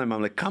call him.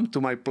 I'm like, come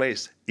to my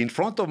place. In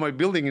front of my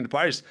building in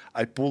Paris,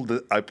 I pulled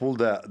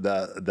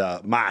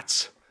the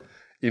mats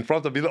in front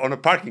of the building on a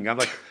parking. I'm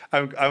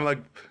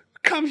like,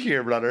 come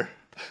here, brother.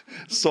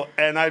 So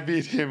and I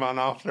beat him on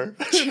after.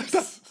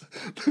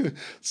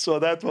 So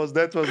that was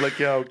like,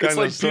 yeah, kind it's of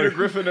like story. Peter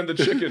Griffin and the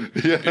chicken.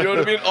 Yeah. You know what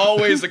I mean?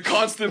 Always a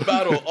constant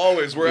battle.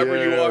 Always wherever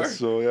you are.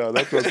 So yeah,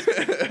 that was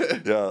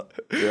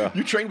yeah.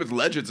 You trained with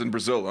legends in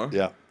Brazil, huh?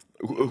 Yeah.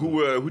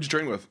 Who'd you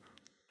train with?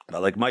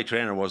 Like my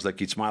trainer was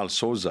like Ismael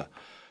Souza,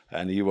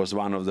 and he was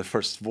one of the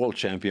first world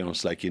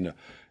champions. Like in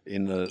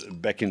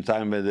back in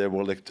time, where they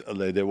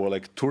were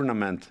like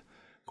tournament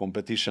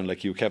competition.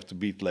 Like you have to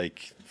beat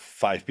like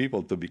 5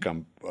 people to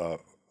become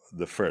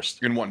the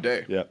first in one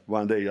day. Yeah,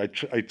 one day.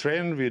 I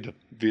trained with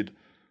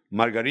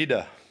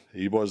Margarida.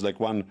 He was like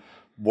one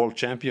world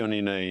champion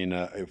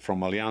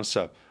from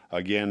Alianza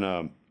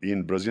again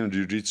in Brazilian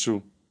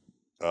Jiu-Jitsu.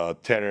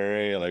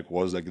 Terere like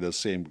was like the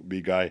same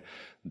big guy.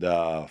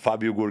 The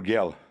Fabio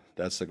Gurgel.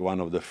 That's like one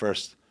of the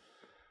first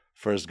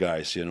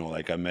guys, you know.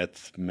 Like I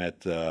met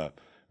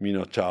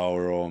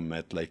Minotauro,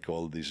 met like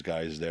all these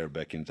guys there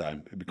back in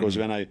time. Because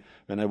when I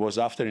was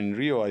after in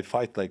Rio, I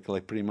fight like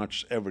pretty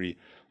much every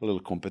little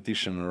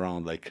competition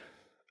around. Like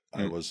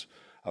I was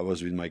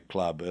with my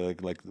club.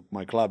 Like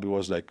my club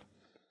was like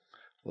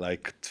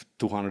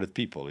 200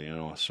 people, you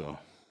know. So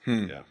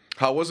yeah.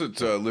 How was it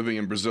living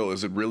in Brazil?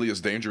 Is it really as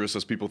dangerous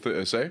as people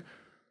say?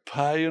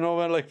 You know,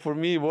 like for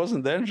me, it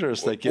wasn't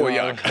dangerous. Like, yeah,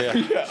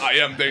 I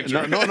am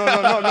dangerous.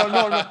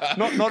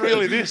 No, not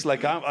really. This,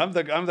 like, I'm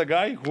the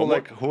guy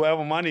who have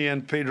money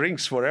and pay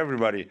drinks for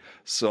everybody.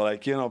 So,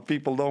 like, you know,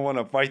 people don't want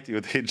to fight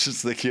you. They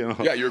just like, you know.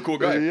 Yeah, you're a cool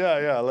guy.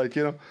 Yeah, like,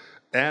 you know.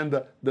 And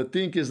the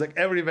thing is, like,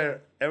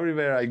 everywhere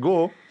I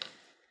go,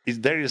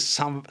 there is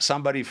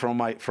somebody from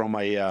my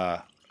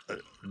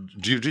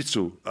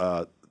jiu-jitsu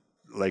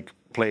like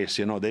place.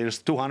 You know, there's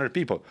 200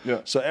 people.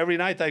 Yeah. So every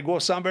night I go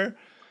somewhere.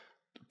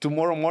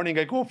 Tomorrow morning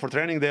I go for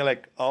training. They're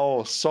like,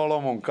 "Oh,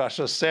 Solomon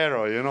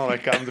Cachacero," you know,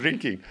 like I'm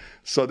drinking.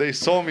 So they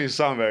saw me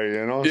somewhere,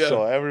 you know. Yeah.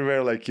 So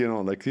everywhere, like, you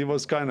know, like it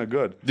was kind of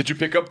good. Did you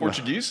pick up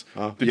Portuguese?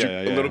 A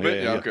little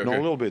bit. Yeah. Okay, no, a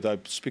little bit. I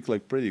speak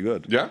like pretty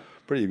good. Yeah.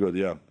 Pretty good.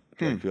 Yeah.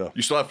 Like, yeah.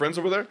 You still have friends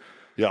over there?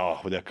 Yeah,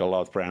 we have a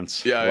lot of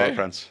friends. Yeah, a lot of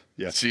friends.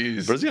 Yeah.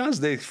 Jeez. Brazilians,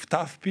 they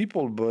tough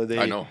people, but they.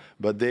 I know.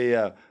 But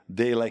they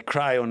they like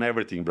cry on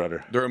everything,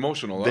 brother. They're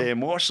emotional, huh? They're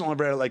emotional,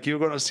 brother. Like you're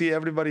gonna see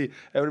everybody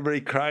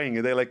crying,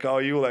 and they're like, "Oh,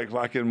 you like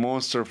fucking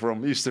monster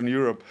from Eastern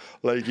Europe."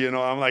 Like, you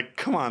know, I'm like,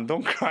 "Come on,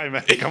 don't cry,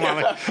 man. Come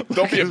on, like,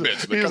 Don't be a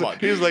bitch. Like, come on."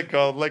 He's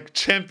like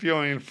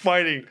champion in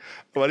fighting,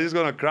 but he's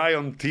gonna cry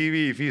on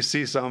TV if he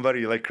sees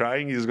somebody like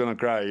crying. He's gonna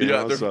cry. You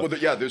know?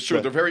 That's true.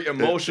 They're very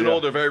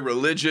emotional. They're very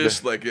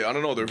religious. Like, I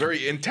don't know. They're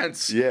very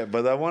intense. Yeah,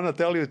 but I want to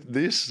tell you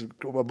this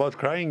about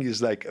crying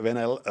is like when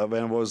I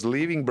was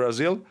leaving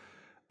Brazil.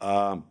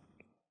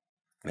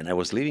 When I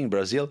was leaving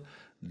Brazil,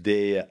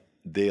 they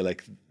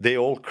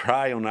all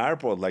cry on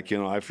airport. Like, you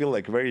know, I feel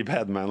like very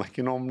bad, man. Like,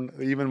 you know,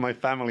 even my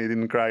family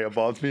didn't cry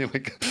about me.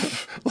 Like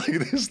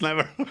this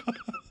never.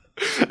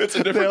 It's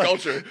a different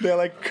culture. They're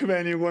like,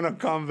 when you gonna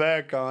come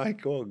back? I'm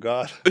like, oh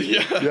God.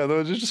 Yeah. Yeah,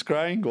 they're just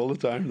crying all the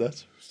time.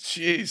 That's.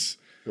 Jeez.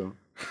 Yeah.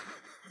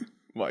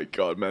 My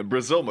God, man,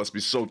 Brazil must be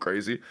so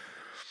crazy.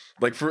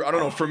 Like I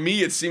don't know. For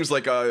me, it seems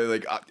like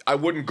I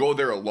wouldn't go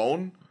there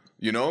alone.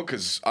 You know,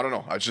 because I don't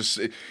know.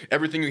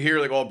 Everything you hear,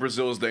 like, oh,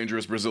 Brazil is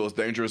dangerous,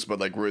 but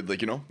like, we're like,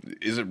 you know,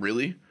 is it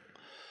really?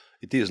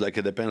 It is like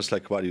it depends,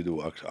 like what you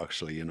do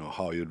actually. You know,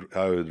 how you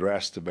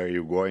dress, where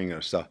you're going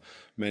and stuff.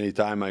 Many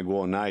times I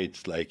go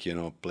night, like, you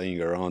know,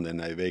 playing around, and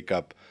I wake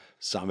up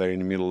somewhere in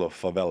the middle of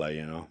favela.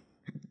 You know,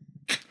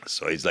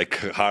 so it's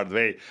like a hard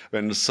way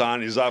when the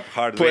sun is up.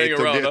 Hard playing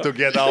way around, to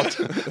get out,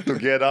 to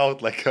get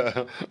out, like.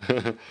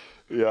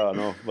 Yeah,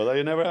 no, but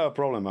I never have a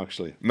problem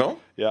actually. No?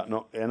 Yeah,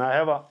 no, and I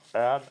have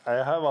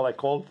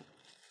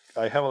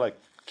like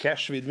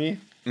cash with me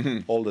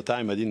all the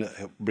time. I didn't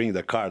bring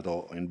the card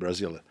in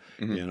Brazil,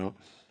 you know.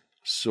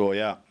 So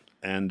yeah,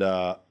 and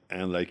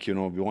like, you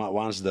know,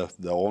 once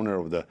the owner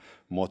of the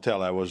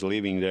motel I was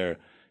living there,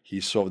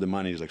 he saw the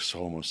money. He's like,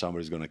 Solomon,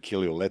 somebody's gonna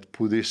kill you. Let's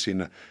put this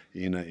in a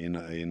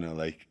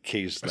like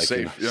case, like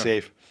safe, in a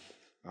safe.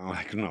 I'm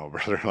like, no,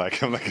 brother.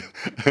 Like, I'm like,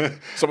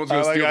 someone's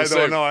gonna steal the safe. I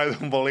don't know. I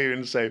don't believe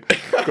in safe.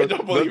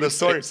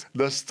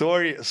 The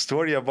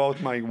story about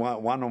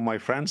one of my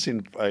friends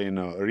in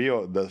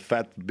Rio,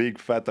 the big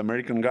fat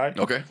American guy.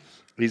 Okay.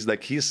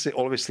 He's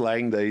always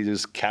lying that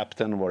he's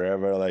captain,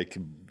 whatever, like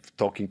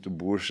talking to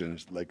Bush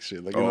and like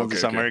shit, like, you know,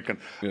 this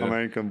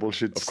American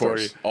bullshit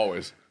story. Of course,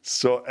 always.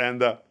 So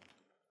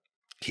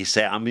he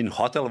said, I'm in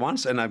hotel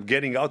once, and I'm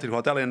getting out in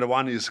hotel, and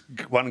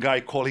one guy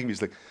calling me.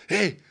 He's like,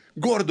 hey,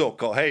 Gordo,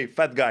 hey,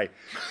 fat guy,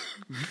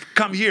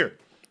 come here.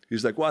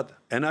 He's like, what?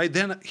 And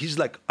he's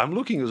like, I'm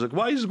looking. He's like,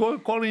 why is he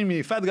calling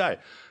me fat guy?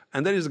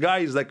 And then this guy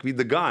is like with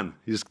the gun.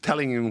 He's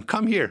telling him,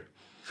 come here.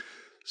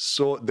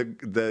 So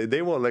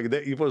they were like,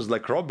 it was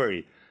like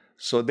robbery.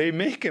 So they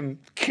make him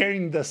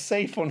carrying the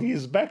safe on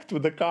his back to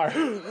the car.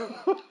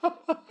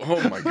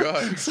 Oh my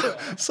God!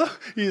 So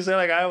he said,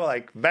 like, I have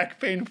like back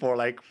pain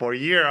for a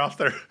year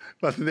after,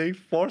 but they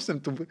forced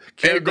him to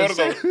carry the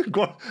safe.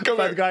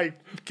 That guy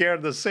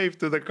carried the safe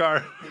to the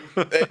car.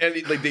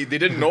 And like they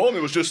didn't know him.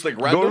 It was just like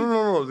random.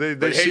 No.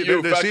 They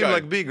seem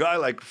like big guy,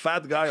 like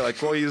fat guy,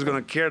 like, oh, he's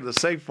gonna carry the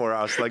safe for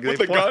us. Like with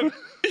the gun.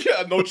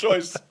 Yeah, no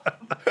choice.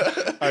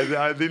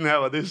 I didn't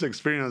have this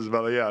experience,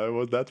 but yeah,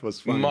 that was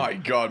fun. My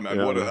God, man,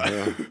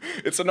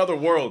 it's another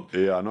world.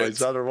 Yeah, no,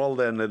 it's another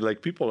world, and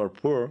like people are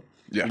poor.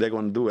 Yeah, they're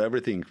gonna do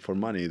everything for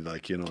money,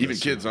 like, you know. Even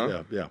kids,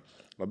 huh? Yeah.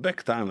 But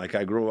back time, like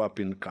I grew up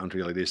in a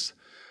country like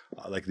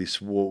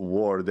this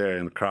war there,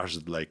 and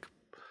crashed like,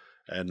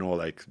 I know,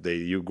 like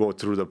you go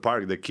through the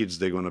park, the kids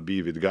they're gonna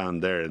be with gun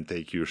there and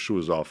take your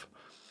shoes off.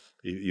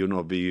 You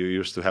know, you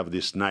used to have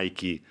this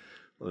Nike.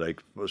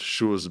 Like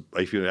shoes,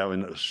 if you have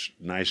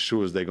nice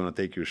shoes, they're gonna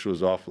take your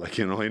shoes off. Like,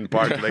 you know, in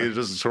park, they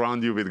just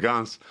surround you with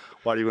guns.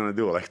 What are you gonna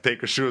do? Like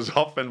take your shoes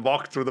off and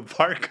walk through the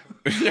park?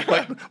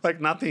 Yeah.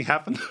 like nothing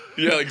happened.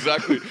 Yeah,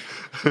 exactly.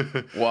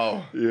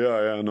 Wow.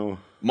 Yeah, no.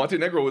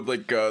 Montenegro with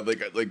like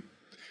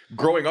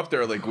growing up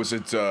there, like were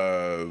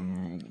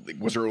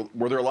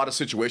there a lot of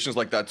situations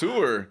like that too,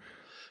 or?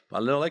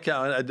 Well, no, like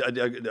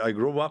I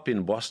grew up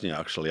in Bosnia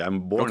actually.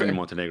 I'm born in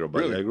Montenegro, but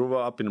really? I grew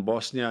up in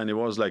Bosnia, and it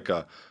was like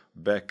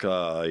back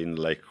in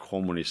like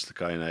communist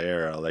kind of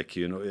era, like,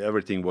 you know,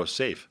 everything was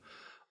safe.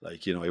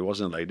 Like, you know, it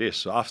wasn't like this.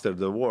 So after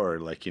the war,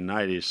 like in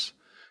 90s,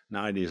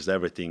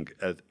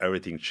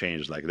 everything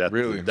changed like that.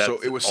 Really? So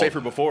it was safer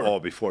before? Oh,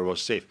 before it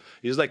was safe.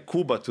 It's like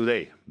Cuba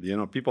today. You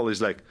know, people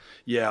is like,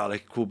 yeah,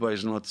 like Cuba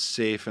is not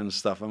safe and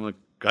stuff. I'm like,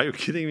 are you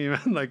kidding me,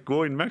 man? Like,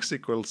 go in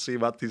Mexico and see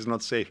what is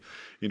not safe.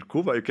 In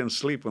Cuba, you can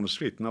sleep on the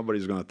street.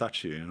 Nobody's going to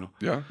touch you, you know?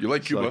 Yeah, you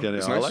like Cuba.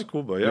 So, I like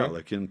Cuba, yeah.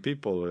 Like, in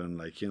people, and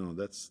like, you know,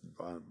 that's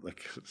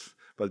like...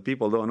 But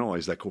people don't know.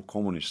 It's like, oh,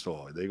 communist,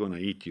 oh, they're going to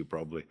eat you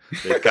probably.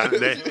 They're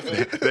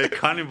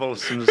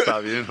cannibals and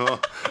stuff, you know?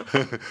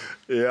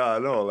 Yeah, I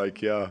know,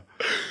 like, yeah.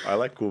 I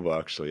like Cuba,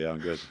 actually, yeah,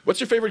 good.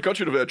 What's your favorite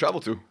country to travel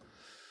to?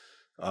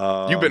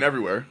 You've been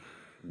everywhere.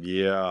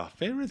 Yeah,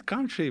 favorite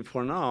country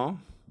for now...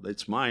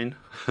 It's mine.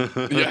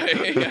 Yeah.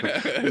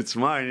 It's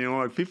mine. You know,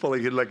 like people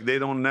like they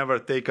don't never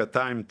take a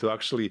time to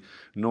actually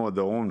know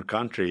their own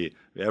country.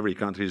 Every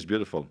country is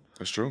beautiful.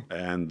 That's true.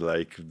 And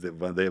like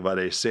what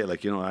they say,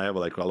 like, you know, I have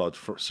like a lot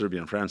of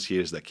Serbian friends here.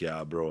 Is like,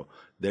 yeah, bro,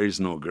 there is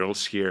no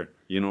girls here.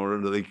 You know,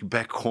 like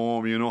back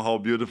home, you know how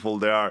beautiful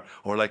they are,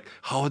 or like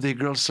how the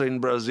girls are in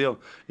Brazil.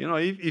 You know,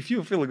 if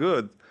you feel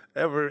good,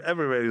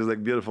 everywhere is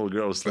like beautiful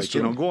girls. That's like,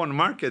 you true. know, go on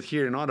market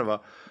here in Ottawa,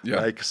 Yeah.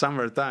 like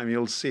summertime,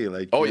 you'll see,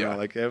 like, Oh, you yeah. know,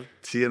 like,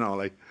 you know,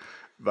 like,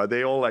 but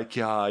they all like,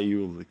 yeah,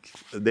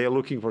 they're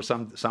looking for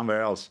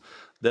somewhere else.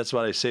 That's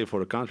what I say for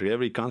the country.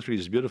 Every country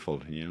is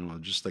beautiful, you know,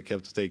 just like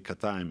have to take a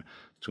time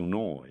to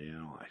know, you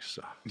know, like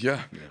so.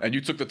 Yeah. And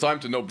you took the time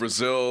to know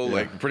Brazil,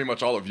 like pretty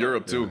much all of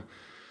Europe too.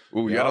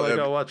 Ooh, Yeah,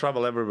 yeah. I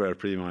travel everywhere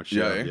pretty much.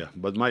 Yeah, Yeah, eh? yeah.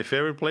 But my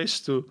favorite place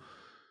to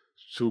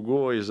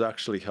go is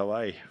actually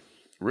Hawaii.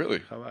 Really?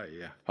 Hawaii,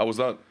 yeah. How was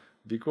that?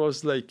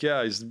 Because like,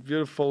 yeah, it's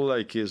beautiful.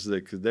 Like, it's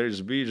like there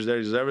is beach, there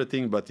is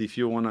everything. But if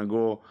you wanna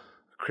go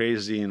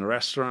crazy in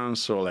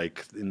restaurants or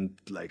like in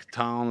like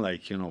town,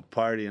 like, you know,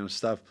 party and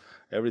stuff,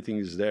 everything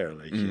is there.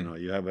 Like, you know,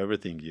 you have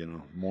everything. You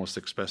know, most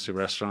expensive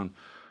restaurant,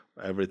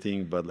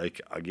 everything. But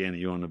like again,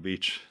 you're on the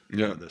beach.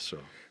 Yeah. That's so.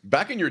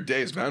 Back in your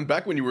days, man,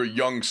 back when you were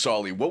young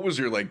Solly, what was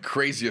your like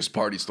craziest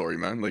party story,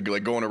 man? Like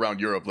going around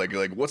Europe, like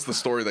what's the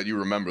story that you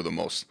remember the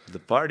most? The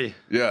party.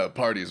 Yeah,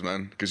 parties,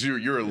 man. Because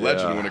you're a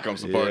legend when it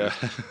comes to parties.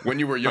 Yeah. When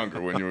you were younger,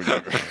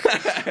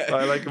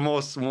 I like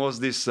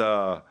most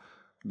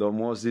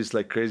this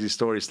like crazy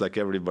stories like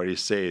everybody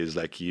says,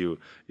 like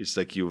it's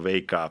like you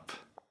wake up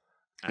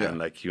and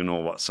like you know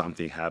what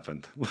something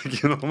happened.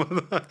 Like, you know,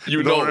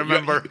 you don't know,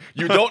 remember.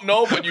 You don't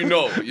know, but you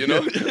know, you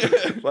know.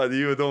 But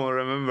you don't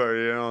remember,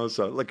 you know.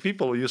 So like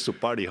people used to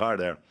party hard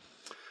there.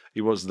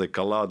 It was like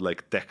a lot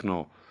like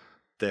techno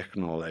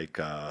like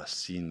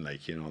scene,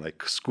 like, you know,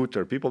 like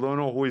Scooter. People don't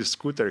know who is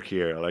Scooter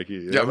here. Like,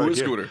 Yeah, who is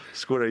Scooter?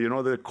 Scooter, you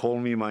know, they call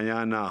me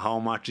mañana, how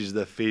much is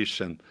the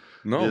fish? And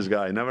No. this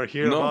guy, never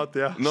hear No. about?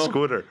 Yeah, No.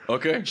 Scooter.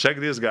 Okay. Check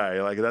this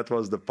guy. Like, that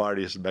was the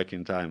parties back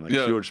in time, like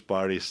huge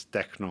parties,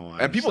 techno.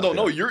 And people stuff, don't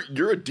know yeah.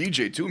 you're a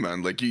DJ too,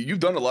 man. Like you've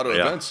done a lot of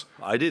events.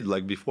 I did,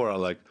 like before I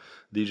like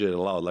DJ a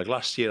lot. Like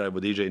last year I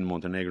would DJ in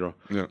Montenegro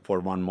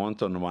for 1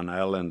 month on one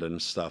island and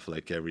stuff,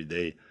 like every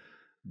day.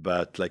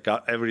 But like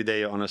every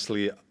day,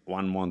 honestly,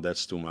 1 month,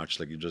 that's too much.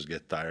 Like you just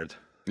get tired.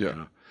 Yeah. You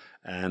know?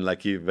 And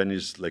like when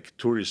it's like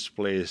tourist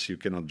place, you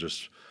cannot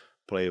just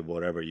play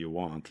whatever you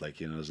want.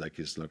 Like, you know, it's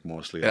like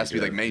mostly. It has to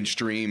be like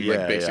mainstream,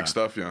 like basic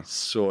stuff, yeah.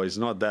 So it's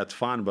not that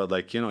fun, but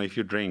like, you know, if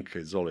you drink,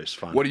 it's always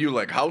fun. What do you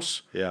like?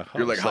 House? Yeah.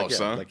 You're like house,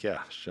 huh? Like, yeah,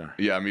 sure.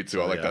 Yeah, me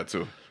too. I like that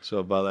too.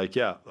 So, but like,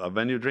 yeah,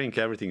 when you drink,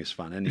 everything is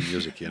fun. Any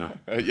music, you know.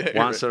 Yeah,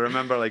 Once I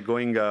remember like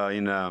going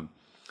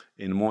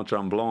in Mont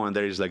Tremblant, and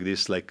there is like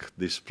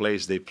this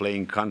place they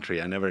playing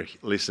country. I never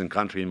listened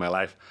country in my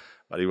life,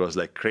 but it was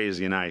like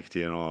crazy night,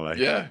 you know. Like,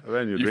 yeah,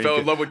 when you fell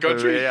in love with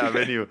country. Yeah,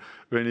 when you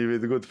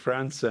with good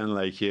friends and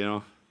like, you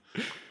know.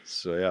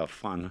 So yeah,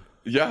 fun.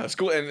 Yeah, it's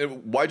cool.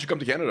 And why'd you come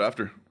to Canada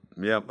after?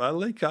 Yeah, I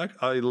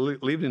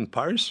lived in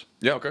Paris.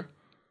 Yeah, okay.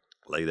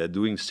 Like they're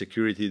doing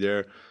security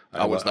there.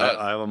 How was that?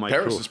 I have my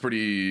Paris crew. is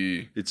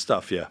pretty. It's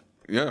tough, yeah.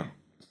 Yeah.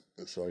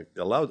 So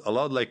a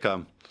lot like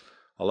a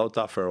lot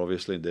tougher,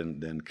 obviously,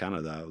 than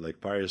Canada.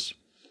 Like Paris,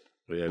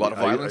 yeah, A lot of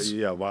violence?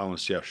 Yeah,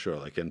 violence. Yeah, sure.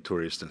 Like, and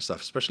tourists and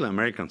stuff, especially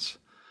Americans.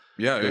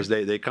 Yeah, Because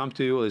they come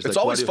to you. It's like,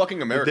 always what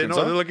fucking Americans,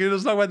 They know, huh? like,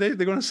 it's not what they're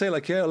gonna say.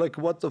 Like, yeah, like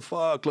what the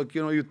fuck? Like,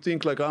 you know, you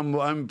think like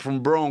I'm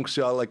from Bronx.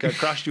 Yeah, like I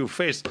crushed your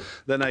face.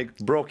 Then I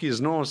broke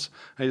his nose.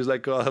 And he's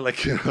like,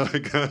 like, you know,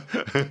 like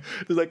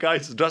he's like, I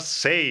just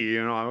say,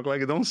 you know. I'm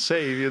like, don't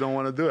say if you don't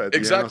want to do it.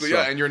 Exactly. You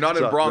know? Yeah, and you're not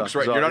in Bronx,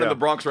 right? You're not in the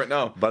Bronx right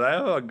now. But I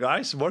have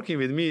guys working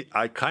with me.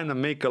 I kind of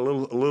make a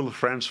little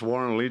French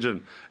War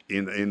Legion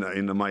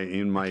in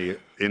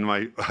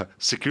my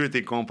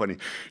security company.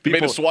 You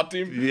made a SWAT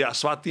team? Yeah,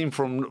 SWAT team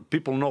from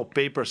people know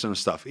papers and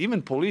stuff.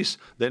 Even police,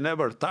 they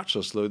never touch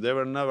us. They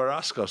never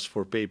ask us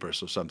for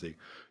papers or something.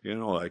 You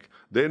know, like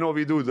they know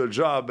we do the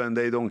job and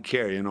they don't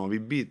care. You know, we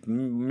beat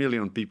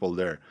million people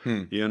there.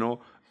 You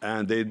know.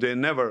 And they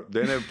never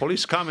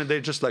police come and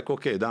they just like,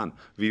 okay, done.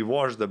 We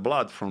wash the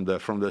blood from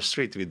the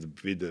street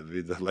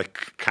with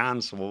like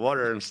cans of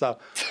water and stuff.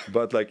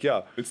 But like,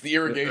 yeah, It's the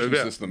irrigation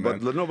system, man.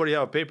 But nobody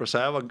have papers.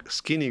 I have a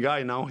skinny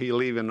guy now. He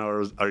live in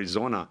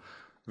Arizona.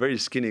 Very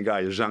skinny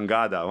guy,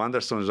 Jangada,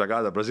 Anderson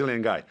Jangada,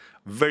 Brazilian guy.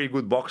 Very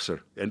good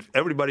boxer, and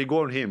everybody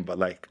go on him. But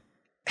like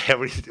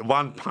every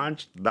one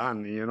punch,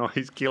 done. You know,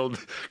 he's killed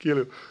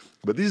him.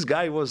 But this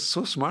guy was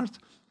so smart.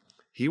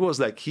 He was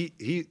like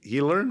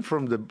he learned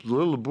from the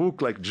little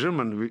book like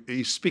German.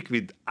 He speak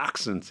with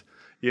accent,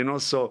 you know.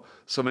 So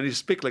when he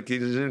speak like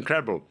it is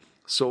incredible.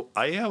 So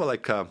I have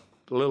like a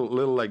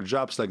little like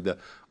jobs like the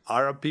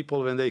Arab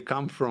people when they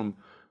come from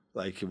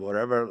like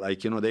whatever,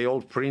 like, you know, they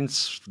all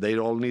prince, they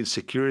all need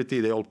security,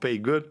 they all pay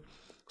good.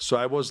 So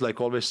I was like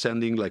always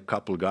sending like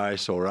couple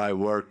guys, or I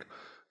work,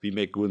 we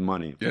make good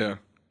money. Yeah.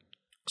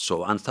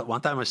 So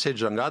one time I said,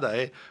 Jangada,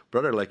 hey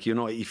brother, like, you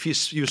know, if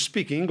you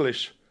speak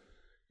English.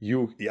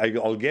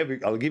 I'll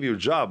give you a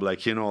job,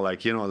 like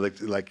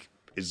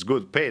it's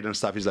good paid and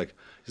stuff. He's like,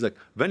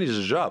 when is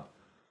the job?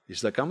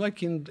 He's like, I'm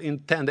like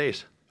in 10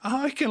 days.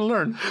 I can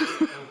learn.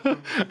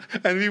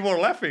 And we were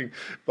laughing,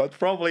 but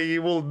probably he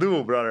will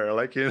do, brother.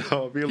 Like, you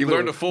know, He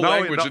learned a full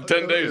language in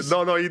 10 days.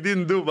 No, he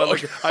didn't do, but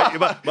like,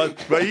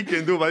 but he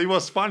can do. But it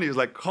was funny. It's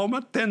like, how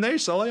much? 10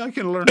 days? So I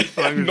can learn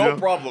language. No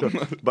problem.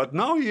 But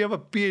now he have a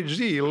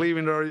PhD. He live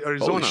in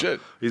Arizona. Holy shit.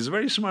 He's a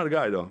very smart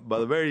guy, though,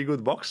 but a very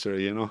good boxer,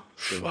 you know.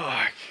 So,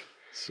 Fuck.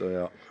 so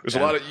yeah. There's a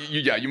lot of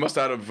you must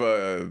have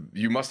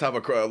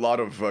a lot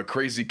of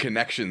crazy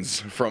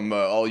connections from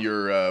all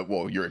your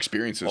your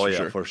experiences. Oh for yeah,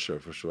 sure.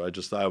 for sure.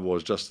 I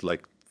was just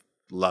like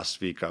last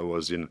week. I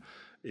was in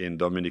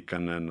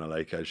Dominican, and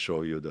like I'll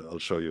show you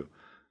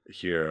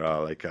here.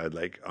 Like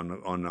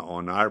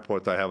on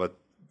airport, I have a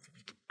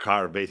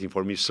car waiting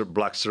for me,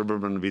 black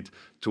Suburban with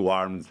 2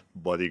 armed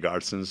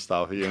bodyguards and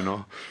stuff. You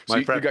know, So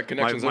you got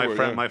connections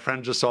everywhere, yeah. My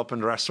friend just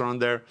opened a restaurant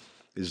there.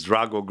 It's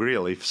Drago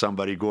Grill. If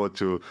somebody go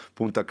to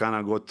Punta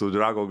Cana, go to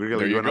Drago Grill.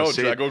 There you're you gonna go,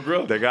 see Drago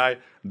Grill. the guy.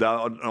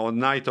 On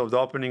night of the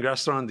opening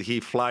restaurant,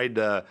 he fly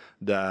the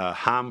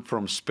ham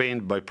from Spain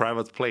by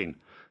private plane.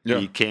 Yeah.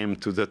 He came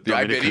to the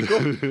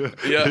Iberico?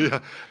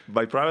 Yeah.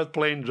 By private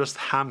plane, just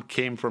ham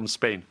came from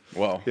Spain.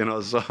 Wow. You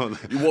know, so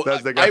Well,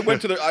 that's the guy. I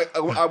went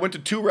to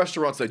 2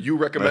 restaurants that you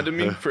recommended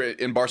me for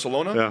in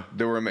Barcelona. Yeah.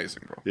 They were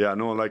amazing, bro. I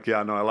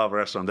love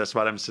restaurant. That's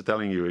what I'm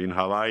telling you. In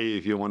Hawaii,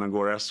 if you want to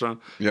go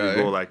restaurant, you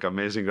go like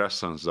amazing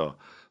restaurants.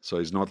 So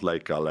it's not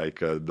like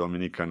a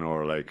Dominican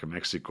or like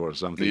Mexico or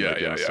something.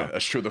 Yeah. So,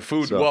 That's true. The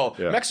food. So,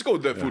 Mexico,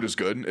 the food is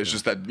good. It's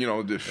just that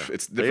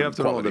it's different. you have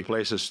to quality. know the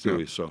places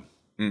too. So.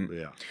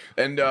 Yeah.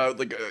 And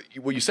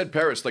well, you said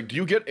Paris. Like, do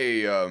you get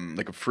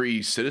a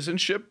free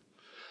citizenship?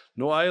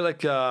 No, I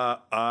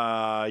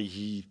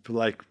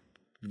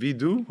we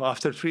do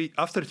after 3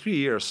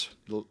 years.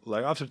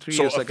 Like after 3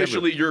 So years.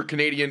 officially, you're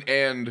Canadian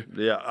and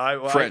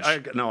French.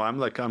 French.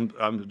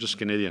 I'm just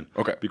Canadian.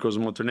 Okay. Because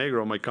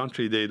Montenegro, my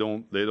country, they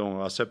don't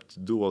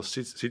accept dual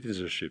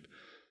citizenship.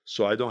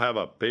 So I don't have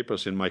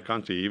papers in my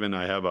country. Even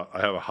I have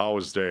a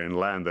house there and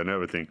land and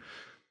everything.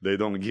 They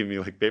don't give me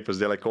like papers.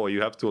 They're like, oh,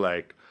 you have to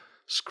like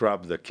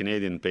scrub the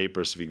Canadian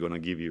papers we're gonna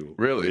give you.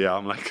 Really? Yeah,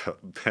 I'm like,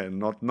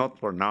 not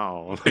for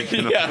now. Like,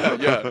 you know?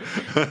 yeah.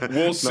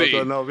 We'll see.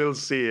 No, we'll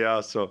see.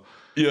 Yeah. So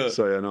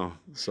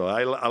So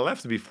I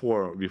left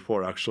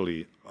before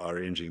actually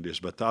arranging this.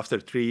 But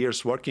after 3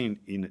 years working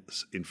in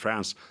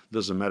France,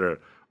 doesn't matter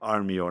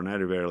army or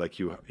anywhere, like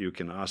you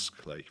can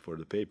ask like for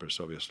the papers,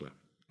 obviously.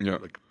 Yeah.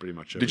 Like pretty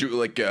much. Did you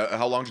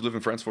how long did you live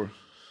in France for?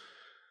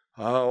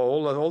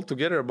 All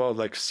together about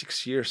like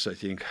 6 years, I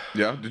think.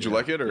 Yeah. Did you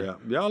like it or?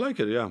 Yeah, I like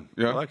it. Yeah.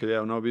 Yeah? I like it.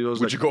 Yeah. No, because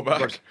Would like, you go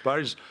back?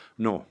 Paris?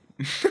 No.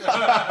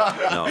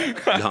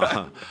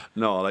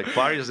 no. Like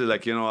Paris is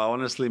like,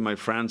 honestly, my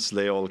friends,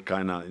 they all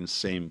kind of in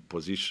same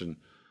position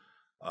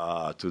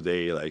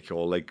today. Like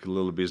all like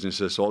little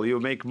businesses. All you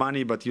make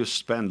money, but you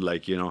spend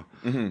like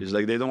Mm-hmm. It's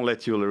like they don't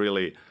let you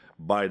really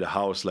buy the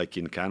house like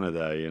in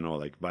Canada.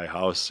 Like buy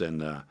house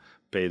and.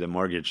 Pay the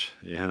mortgage,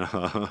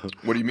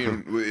 What do you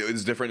mean?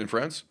 It's different in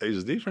France?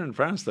 It's different in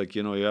France. Like,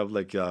 you have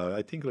like,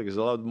 I think like it's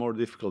a lot more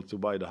difficult to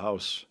buy the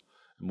house,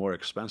 more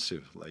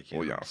expensive. Like,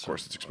 of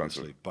course it's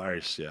expensive. Like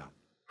Paris, yeah.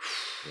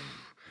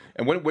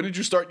 And when did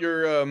you start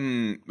your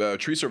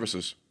tree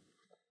services?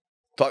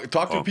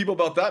 Talk to people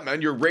about that,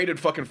 man. You're rated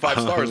fucking 5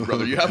 stars,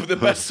 brother. You have the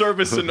best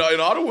service in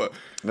Ottawa.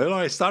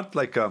 I start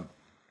like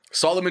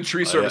Solomon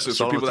Tree Services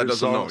for people that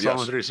doesn't know.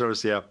 Solomon Tree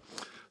Service, yeah.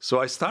 So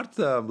I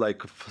started like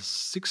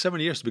 6-7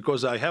 years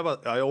because I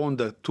own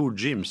the 2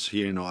 gyms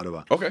here in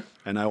Ottawa. Okay.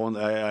 And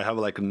I have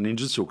like a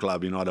ninjutsu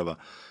club in Ottawa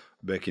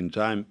back in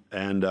time,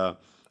 and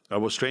I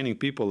was training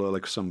people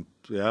like I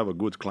have a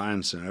good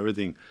clients and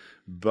everything.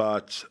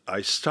 But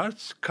I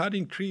start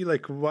cutting tree.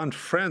 Like one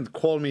friend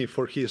called me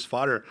for his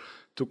father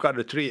to cut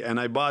a tree, and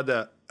I bought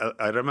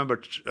I remember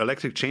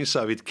electric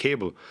chainsaw with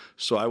cable.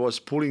 So I was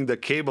pulling the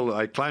cable.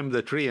 I climbed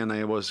the tree and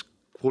I was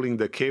pulling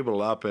the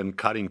cable up and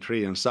cutting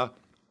tree and stuff.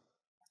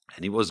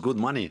 And it was good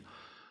money.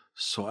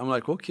 So I'm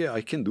like, okay,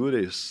 I can do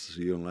this,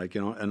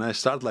 and I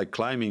start like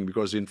climbing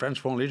because in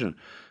French Legion,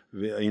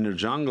 in the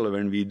jungle,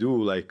 when we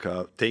do like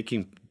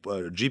taking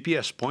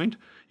GPS point,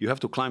 you have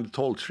to climb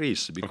tall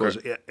trees because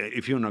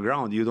if you're on the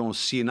ground, you don't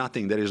see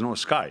nothing. There is no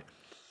sky.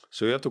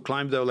 So you have to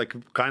climb there like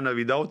kind of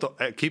without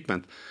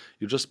equipment.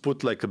 You just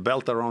put like a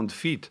belt around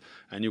feet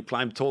and you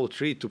climb tall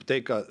tree to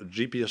take a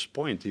GPS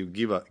point. You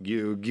give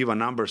a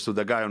numbers to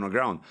the guy on the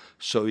ground.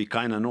 So we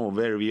kind of know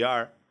where we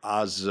are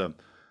as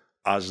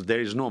there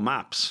is no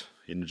maps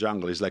in the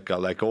jungle. It's like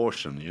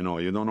ocean,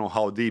 you don't know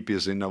how deep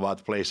is in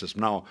what places.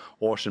 Now,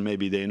 ocean,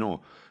 maybe they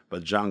know,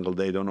 but jungle,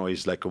 they don't know.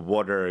 It's like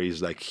water,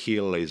 it's like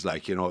hill, it's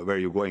like, where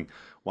you're going.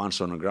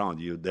 Once on the ground,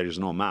 there is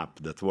no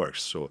map that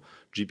works. So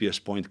GPS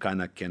point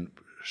kind of can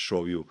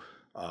show you,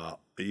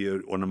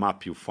 on a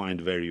map, you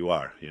find where you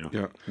are,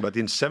 Yeah. But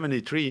in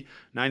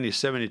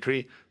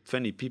 1973,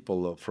 20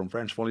 people from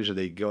French Legion,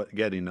 they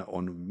get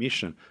on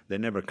mission. They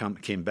never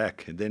came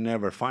back. They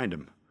never find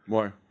them.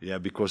 Why? Yeah,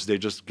 because they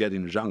just get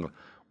in the jungle.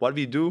 What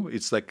we do,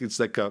 it's like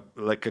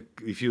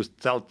if you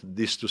tell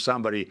this to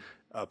somebody,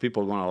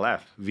 people are gonna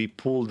laugh. We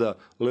pull the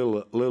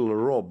little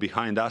rope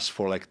behind us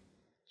for like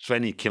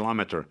 20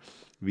 kilometers.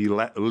 we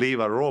leave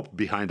a rope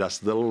behind us,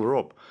 the little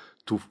rope,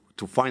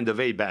 to find the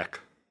way back.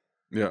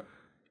 Yeah.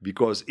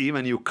 Because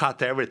even you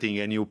cut everything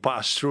and you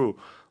pass through,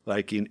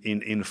 like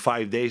in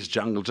 5 days,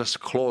 jungle just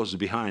closed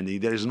behind.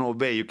 There is no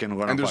way you can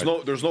run. And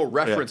there's no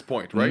reference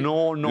point, right?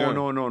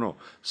 No.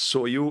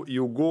 So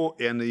you go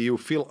and you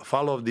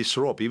follow this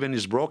rope. Even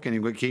it's broken,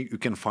 you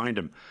can find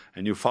them,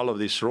 and you follow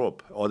this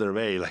rope. Other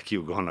way, like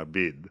you're gonna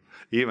be,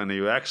 even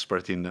you're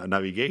expert in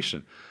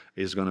navigation,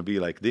 it's gonna be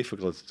like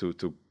difficult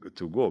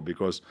to go,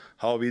 because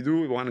how we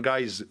do, one guy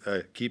is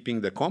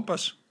keeping the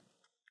compass,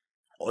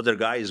 other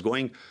guy is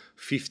going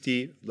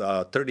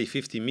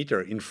 30-50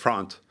 meter in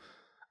front.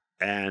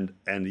 And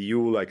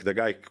you, like the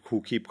guy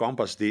who keep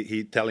compass,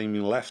 he telling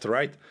me left,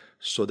 right.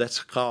 So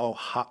that's how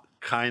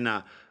kind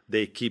of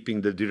they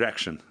keeping the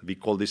direction. We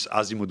call this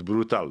azimuth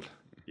brutal.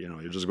 You know,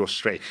 you just go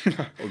straight,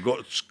 or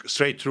go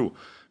straight through.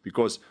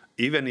 Because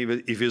even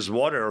if it's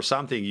water or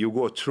something, you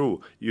go through,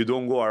 you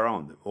don't go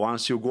around.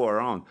 Once you go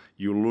around,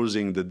 you're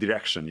losing the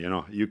direction, you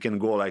know. You can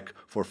go like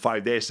for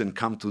 5 days and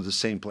come to the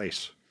same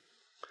place.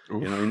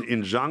 Oof. You know,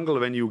 in jungle,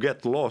 when you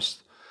get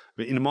lost,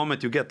 in the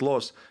moment you get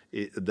lost,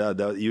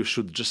 you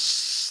should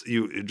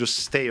just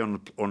stay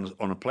on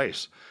a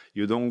place.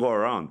 You don't go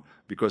around,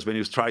 because when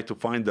you try to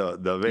find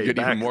the way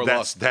back,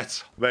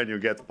 that's when you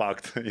get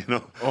fucked. You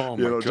know,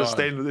 God. Just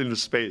stay in the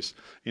space,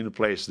 in a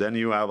place. Then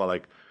you have a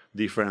like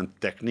different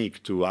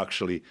technique to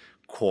actually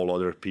call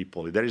other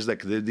people. There is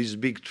like these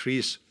big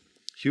trees,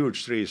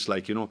 huge trees,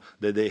 like, you know,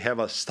 they have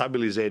a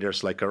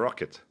stabilizers like a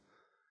rocket.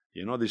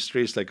 You know, these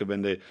trees, like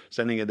when they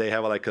standing, they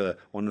have like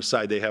on the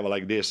side they have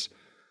like this.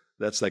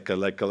 That's like a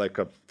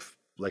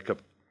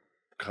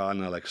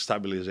kind of like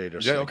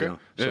stabilizers. Yeah, like, okay. You know?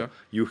 So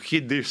you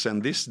hit this,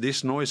 and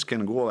this noise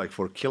can go like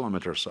for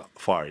kilometers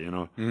far, you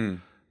know.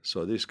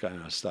 So this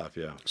kind of stuff,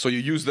 yeah. So you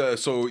use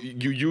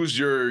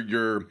your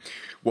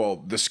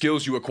the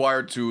skills you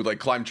acquired to like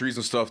climb trees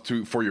and stuff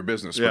for your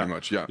business, pretty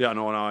much, yeah. Yeah,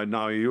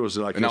 now you use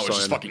like. And now it's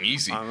just fucking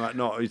easy.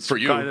 No, it's for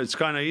you. It's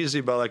kind of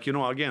easy, but like, you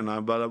know, again,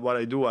 but what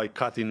I do, I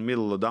cut in the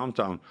middle of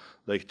downtown,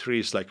 like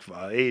trees like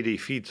 80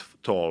 feet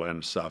tall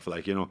and stuff,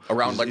 like, you know,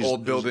 around like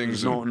old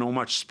buildings. There's no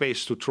much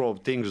space to throw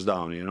things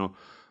down, you know.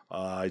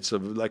 It's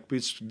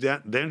it's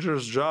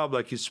dangerous job,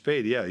 like it's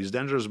paid. Yeah, it's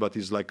dangerous, but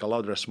it's like a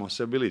lot of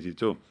responsibility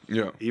too.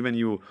 Yeah. Even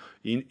you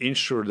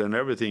insured and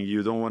everything,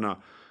 you don't wanna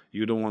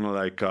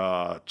like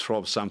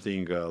throw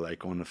something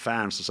like on a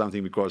fence or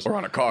something, because or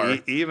on a car.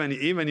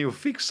 Even you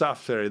fix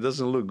after, it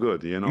doesn't look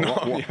good. You know.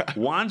 No,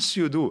 Once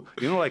you do,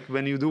 you know, like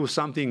when you do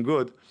something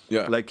good.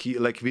 Yeah.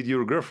 Like with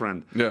your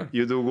girlfriend. Yeah.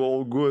 You do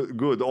all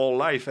good all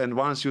life, and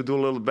once you do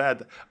a little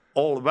bad.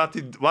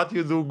 What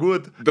you do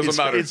good doesn't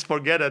matter. It's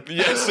forget it.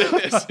 Yes, it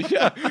is.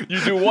 Yeah, you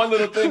do one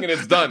little thing and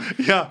it's done.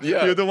 Yeah.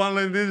 You do one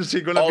little thing.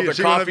 She's gonna all be.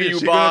 The coffee you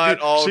bought,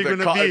 all the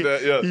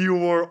coffee. You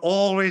were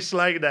always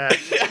like that.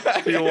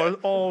 You were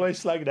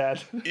always like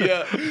that.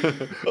 Yeah.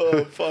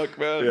 Oh fuck,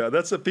 man. Yeah,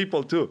 that's the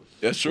people too.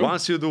 That's true.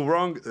 Once you do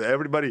wrong,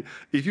 everybody.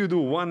 If you do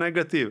one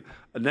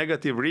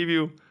negative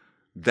review.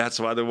 That's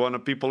what the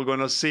people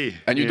gonna see.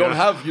 And you don't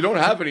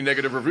have any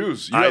negative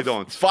reviews. I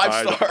don't.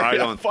 5-star. I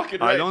don't.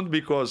 Fucking right. I don't,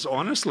 because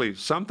honestly,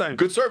 sometimes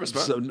good service,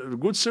 man.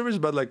 Good service,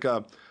 but like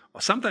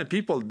sometimes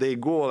people, they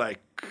go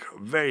like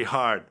very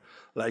hard.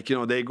 Like, you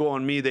know, they go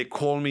on me, they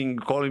calling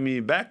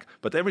me back.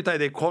 But every time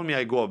they call me,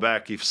 I go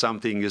back if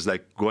something is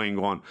like going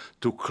on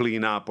to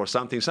clean up or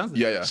something.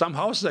 Yeah. Some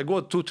houses I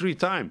go 2-3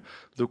 times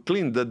to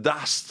clean the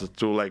dust,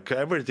 to like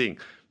everything.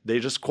 They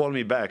just call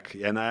me back,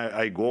 and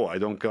I go. I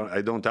don't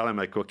tell them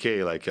like,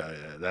 okay, like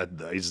that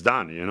it's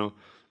done, you know.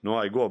 No,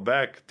 I go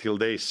back till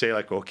they say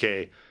like,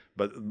 okay.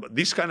 But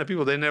these kind of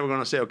people, they're never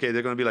gonna say okay.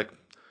 They're gonna be like,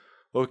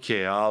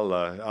 okay,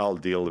 I'll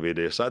deal with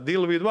this. I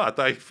deal with what?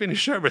 I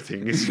finish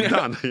everything. It's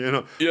done, you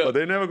know. Yeah. But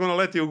they're never gonna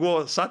let you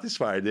go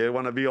satisfied. They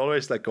wanna be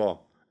always like,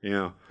 oh. You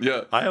know,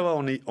 yeah. I have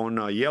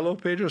on Yellow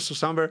Pages or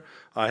somewhere,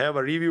 I have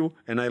a review,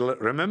 and I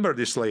remember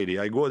this lady.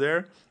 I go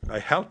there, I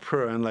help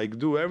her and like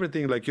do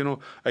everything, like, you know,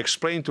 I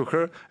explain to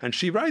her, and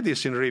she write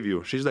this in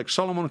review. She's like,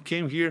 Solomon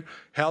came here,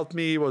 helped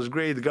me, was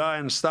great guy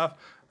and stuff.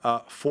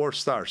 4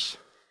 stars.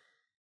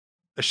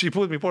 She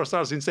put me 4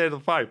 stars instead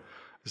of 5.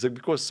 It's like,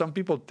 because some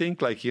people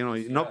think like, you know,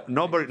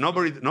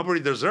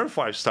 nobody deserves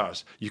 5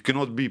 stars. You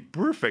cannot be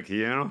perfect,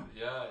 you know.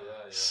 Yeah.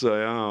 So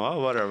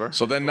well, whatever.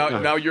 So then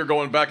now you're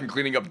going back and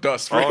cleaning up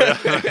dust. Right?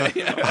 Oh,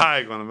 yeah.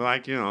 I'm gonna be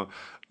like, you know,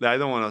 I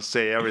don't want to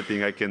say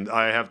everything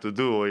I have to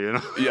do, you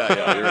know.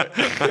 Yeah, you're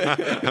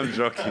right. I'm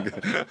joking.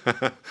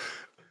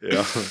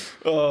 Yeah.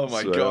 Oh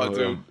my God,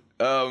 dude.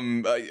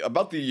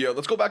 About the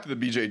let's go back to the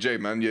BJJ,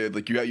 man. Yeah,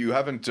 like you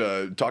haven't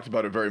talked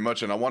about it very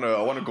much, and I want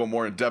to go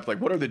more in depth. Like,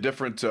 what are the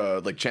different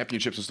like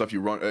championships and stuff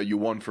you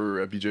won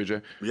for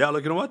BJJ? Yeah,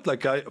 like, you know what?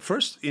 Like, I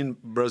first in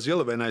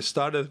Brazil when I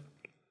started,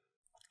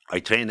 I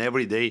train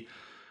every day,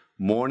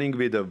 morning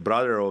with the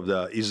brother of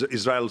the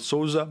Israel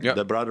Souza,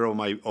 the brother of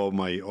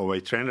my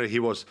trainer. He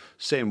was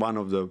one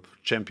of the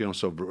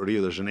champions of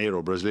Rio de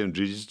Janeiro, Brazilian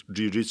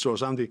Jiu-Jitsu or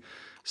something.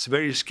 It's a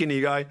very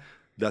skinny guy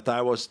that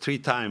I was 3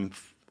 times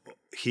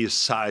his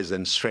size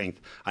and strength.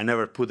 I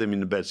never put him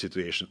in a bad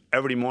situation.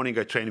 Every morning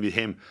I train with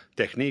him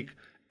technique,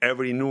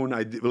 every noon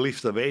I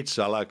lift the weights.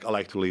 I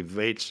like to lift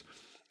weights,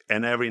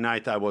 and every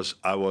night I was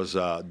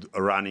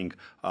running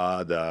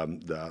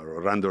the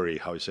randori,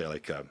 how you say,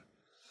 like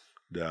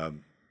the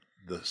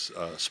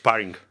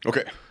sparring.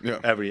 Okay. Yeah.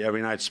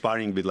 Every night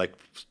sparring with like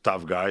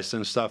tough guys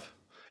and stuff.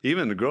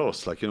 Even the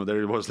girls, like, you know,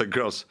 there was like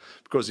girls,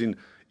 because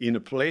in a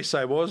place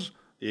I was,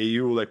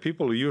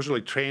 people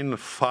usually train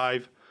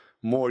 5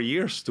 more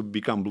years to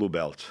become blue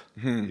belt.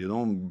 You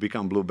don't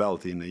become blue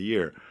belt in a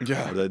year.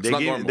 Yeah,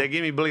 they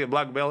gave me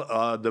black belt,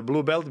 the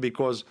blue belt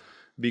because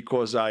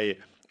I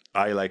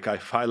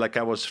felt like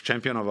I was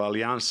champion of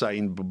Alianza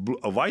in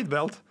a white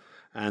belt,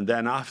 and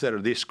then after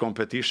this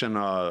competition,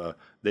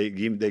 they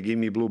give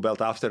me blue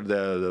belt after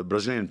the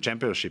Brazilian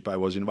championship. I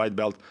was in white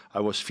belt. I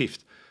was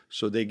 5th,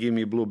 so they give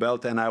me blue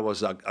belt, and I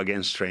was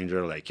against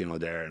stranger, like, you know,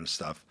 there and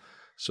stuff.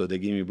 So they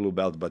give me blue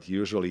belt, but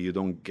usually you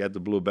don't get the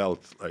blue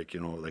belt, like, you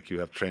know, like you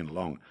have trained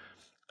long.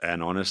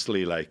 And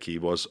honestly, like,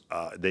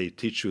 they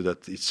teach you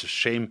that it's a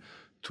shame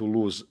to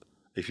lose,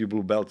 if you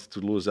blue belt, to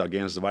lose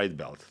against the white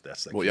belt.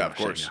 That's like, well, yeah, of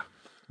course. Shame,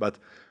 yeah.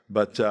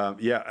 But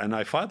and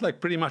I fought like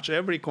pretty much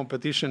every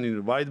competition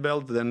in white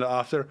belt. Then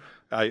after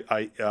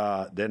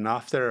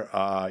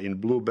in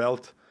blue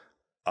belt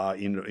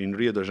in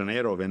Rio de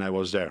Janeiro when I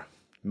was there,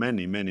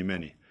 many.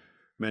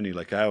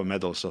 Like, I have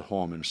medals at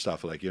home and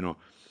stuff, like, you know.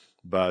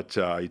 But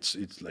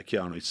it's like,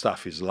 yeah, it's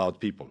tough. It's loud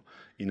people.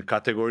 In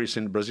categories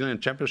in Brazilian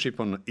Championship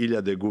on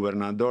Ilha de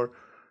Governador,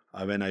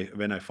 when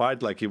I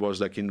fight, like, it was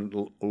like in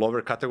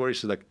lower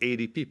categories, like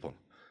 80 people.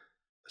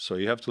 So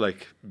you have to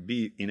like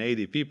be in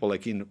 80 people,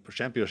 like in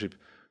championship.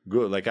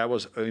 Good. Like, I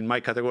was in my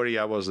category,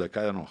 I was like,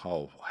 I don't know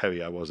how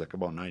heavy I was, like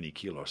about 90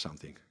 kilo or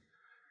something,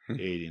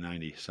 80,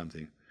 90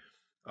 something.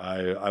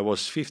 I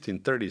was 15,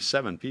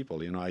 37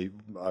 people. You know, I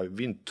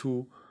win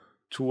two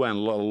and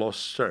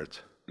lost third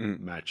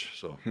match.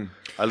 So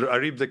I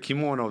ripped the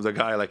kimono of the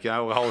guy, like, you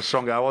know, how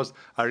strong I was.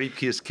 I ripped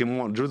his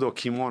kimono, judo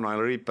kimono. I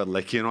ripped it,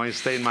 like, you know, it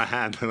stayed in my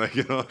hand. Like,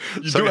 you know,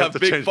 you so do have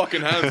big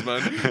fucking hands,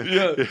 man.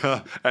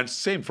 Yeah. And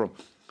same from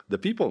the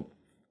people.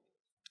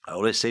 I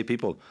always say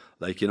people,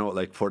 like, you know,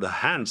 like for the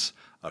hands,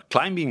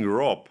 climbing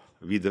rope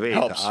with the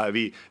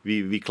weight.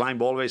 We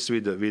climb always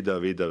with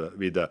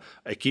the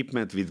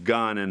equipment, with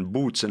gun and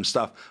boots and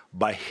stuff.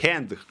 By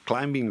hand,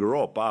 climbing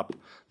rope up,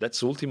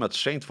 that's ultimate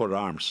strength for the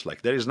arms.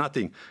 Like, there is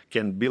nothing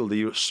can build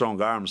you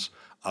strong arms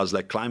as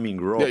like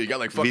climbing rope. Yeah, you got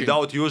like fucking,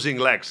 without using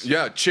legs.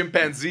 Yeah,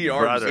 chimpanzee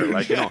arms. Brother,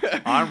 like, you know,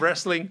 arm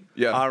wrestling.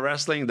 Yeah. Arm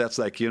wrestling, that's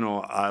like, you know,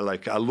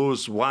 I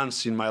lose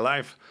once in my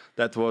life.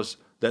 That was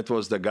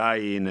the guy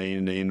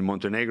in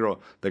Montenegro,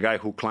 the guy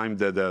who climbed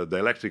the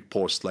electric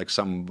post, like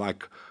some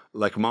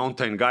like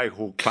mountain guy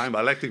who climbed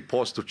electric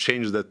post to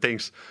change the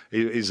things.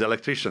 He's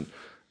electrician,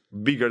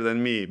 bigger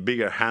than me,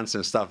 bigger hands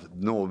and stuff.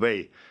 No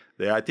way.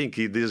 I think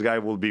this guy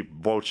will be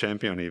world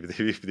champion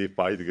if they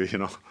fight, you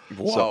know.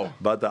 Wow. So,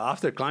 but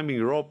after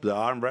climbing rope, the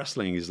arm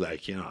wrestling is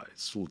like, you know,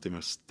 it's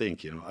ultimate thing,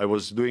 you know. I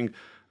was doing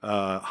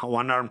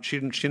one arm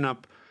chin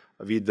up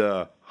with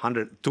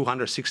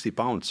 260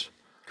 pounds.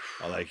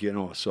 Like, you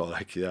know, so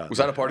like, yeah. Was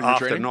that a part of your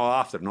training? No,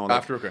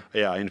 after. Okay.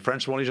 Yeah, in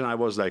French Legion, I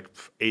was like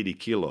 80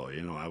 kilo,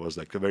 you know, I was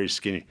like very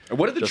skinny. And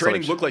what did the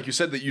training look like? You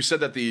said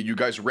that you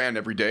guys ran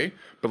every day,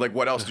 but like,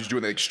 what else did you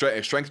do? Like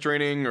strength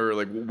training, or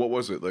like, what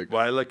was it like?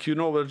 Well, like, you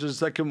know,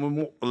 just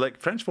like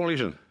French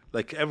Legion,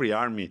 like every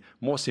army,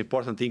 most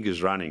important thing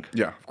is running.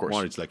 Yeah, of course.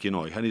 More, it's like, you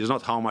know, and it's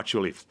not how much you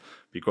lift,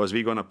 because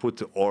we're gonna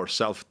put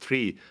ourselves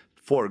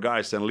 4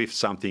 guys and lift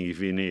something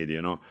if we need,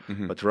 you know.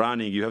 But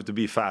running, you have to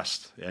be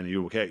fast, and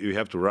you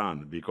have to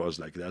run, because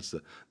like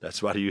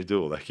that's what you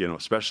do, like, you know,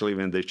 especially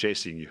when they're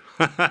chasing you.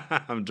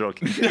 I'm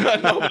joking. Yeah,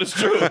 no, but it's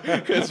true.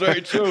 It's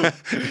very true.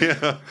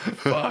 Yeah.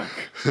 Fuck.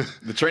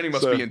 The training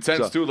must be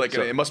intense too. Like,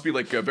 it must be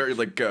like very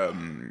like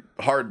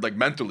hard, like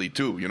mentally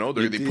too. You know,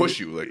 they push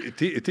you. Like,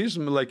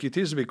 it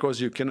is because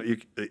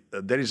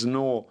there is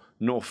no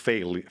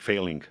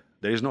failing.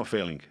 There is no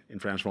failing in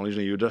French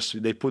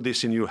Legion. They put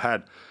this in your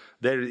head.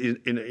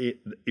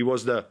 It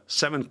was the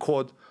 7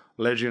 code,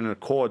 Legionnaire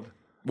code.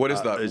 What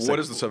is that? What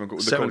is the 7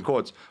 code? 7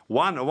 codes.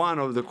 One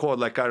of the code,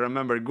 like I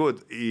remember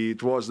good,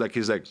 it was like,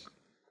 it's like,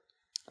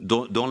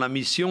 dans la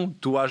mission,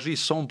 tu agis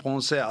sans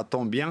penser à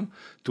ton bien,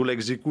 tu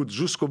l'exécutes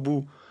jusqu'au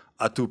bout,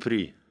 à tout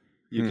prix.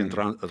 You can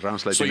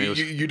translate. So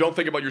you don't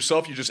think about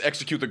yourself. You just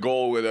execute the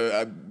goal with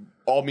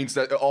all means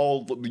that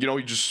all, you know,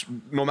 you just,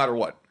 no matter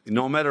what.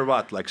 No matter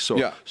what, like, so.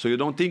 Yeah. So you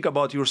don't think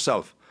about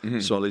yourself.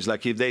 So it's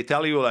like, if they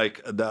tell you,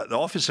 like, the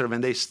officer,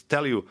 when they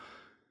tell you,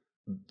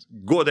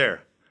 go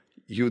there,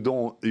 you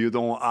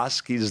don't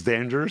ask, is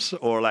dangerous,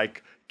 or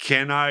like,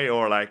 can I,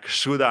 or like,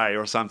 should I,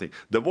 or something.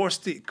 The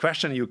worst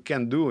question you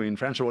can do in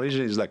French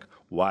Legion is like,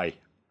 why?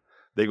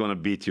 They're gonna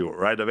beat you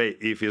right away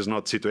if it's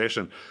not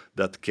situation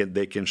that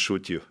they can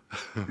shoot you.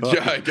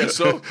 Yeah, I guess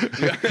so.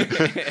 Yeah.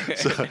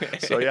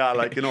 so yeah,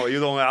 like, you know, you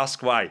don't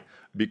ask why,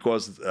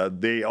 because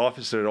the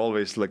officer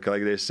always like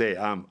they say,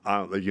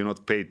 like, you're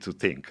not paid to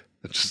think.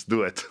 Just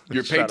do it.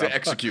 You're paid to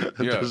execute.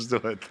 Yeah. Just do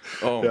it.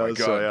 Oh my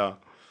God.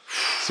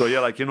 So yeah,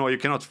 like, you know, you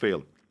cannot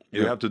fail.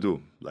 You have to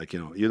do, like,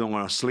 you don't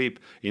want to sleep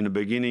in the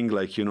beginning,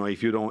 like,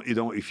 if you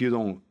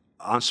don't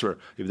answer,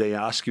 if they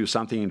ask you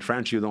something in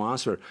French, you don't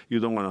answer, you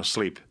don't want to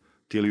sleep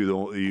till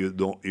you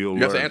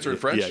have to answer in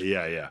French?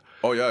 Yeah.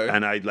 Oh, yeah.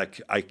 And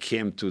I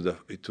came to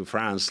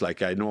France,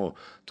 like, I know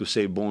to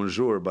say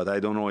bonjour, but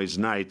I don't know it's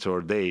night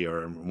or day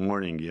or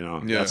morning,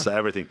 That's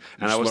everything.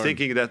 And I was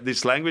thinking that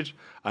this language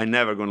I'm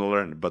never going to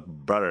learn, but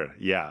brother,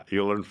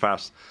 you learn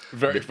fast.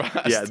 Very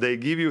fast. Yeah, they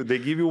give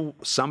you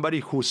somebody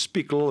who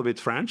speak a little bit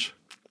French,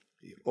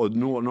 or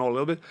know a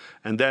little bit,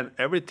 and then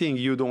everything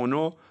you don't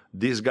know,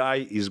 this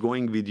guy is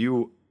going with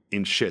you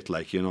in shit,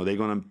 like, they're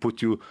gonna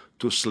put you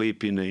to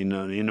sleep in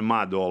the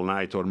mud all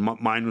night, or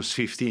minus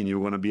 15,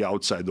 you're gonna be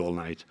outside all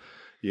night,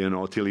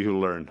 till you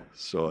learn.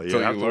 So you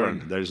have to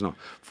learn. There is no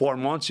 4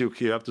 months you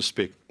have to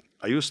speak.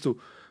 I used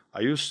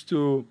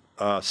to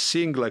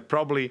sing like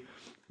probably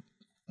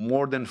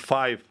more than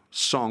 5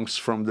 songs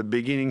from the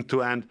beginning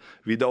to end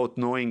without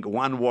knowing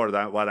one word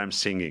what I'm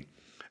singing.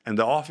 And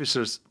the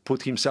officers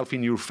put himself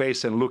in your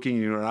face and looking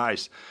in your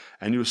eyes,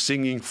 and you're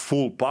singing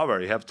full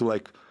power. You have to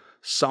like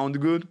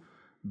sound good,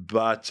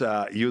 but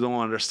you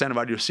don't understand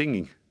what you're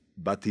singing.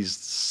 But it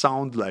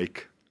sound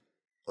like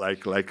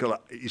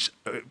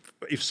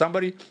if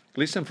somebody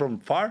listen from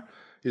far,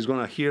 is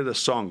gonna hear the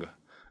song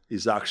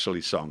is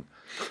actually song.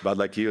 But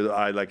like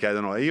I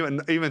don't know.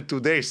 Even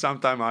today,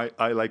 sometime I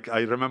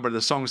remember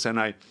the songs and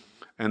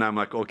I'm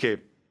like, okay,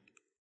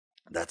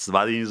 that's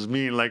what it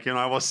means. Like,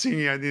 I was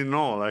singing, I didn't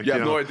know. Like, you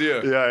have no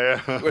idea.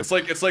 Yeah. It's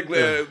like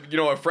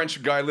a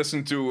French guy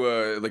listened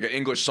to like an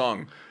English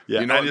song.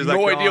 Yeah,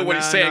 no idea what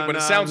he's saying, but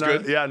it sounds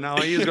good. Yeah, now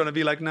he's gonna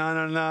be like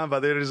no, but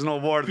there is no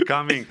word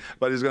coming,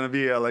 but it's gonna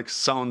be like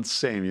sound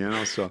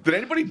same, So did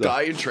anybody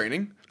die in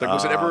training? Like,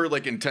 was it ever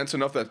like intense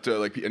enough that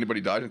like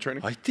anybody died in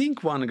training? I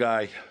think one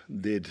guy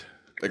did.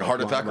 Like a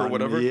heart attack or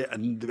whatever. Yeah,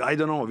 I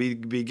don't know.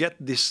 We get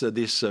this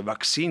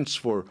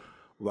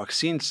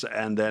vaccines,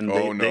 and then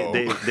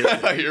they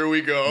here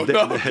we go.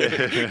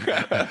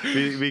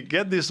 We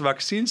get these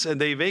vaccines, and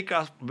they wake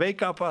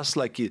up us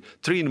like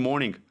 3 in the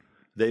morning.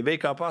 They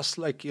wake up us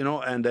like,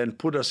 and then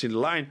put us in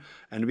line,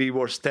 and we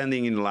were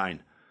standing in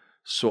line.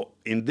 So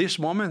in this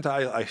moment,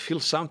 I feel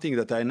something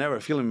that I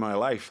never feel in my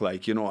life.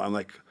 Like, I'm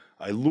like,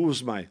 I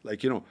lose my,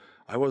 like,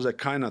 I was a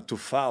kind of to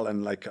fall,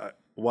 and like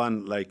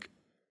one, like,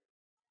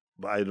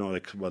 I don't know,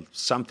 like, what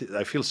something,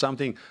 I feel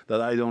something that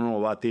I don't know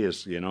what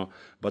is,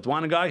 But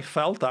one guy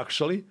felt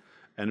actually,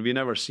 and we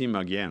never see him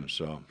again.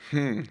 So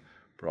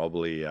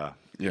probably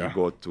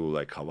go to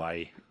like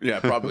Hawaii. Yeah,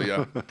 probably.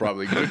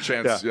 Good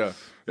chance. Yeah.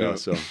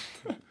 So,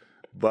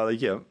 but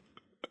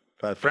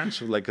but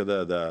French, like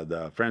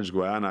the French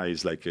Guiana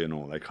is like,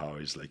 like how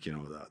it's like,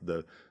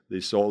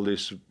 all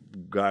these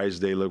guys,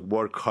 they like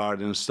work hard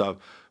and stuff,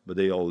 but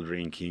they all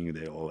drinking,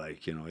 they all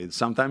like,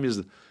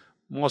 sometimes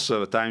most of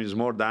the time it's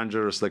more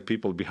dangerous, like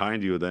people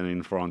behind you than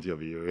in front of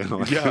you.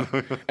 Yeah.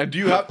 And do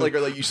you have like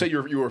you said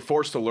you were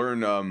forced to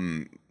learn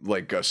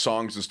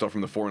songs and stuff from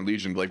the Foreign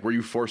Legion? Like, were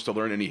you forced to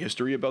learn any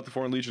history about the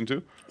Foreign Legion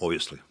too?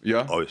 Obviously.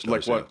 Yeah. Obviously.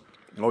 Like what?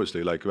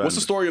 Obviously, like what's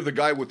the story of the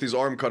guy with his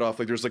arm cut off?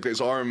 Like, there's like his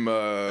arm. You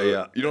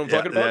know what I'm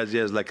talking about?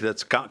 Yes. Like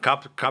that's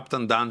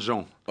Captain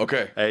Danjon.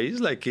 Okay.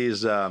 He's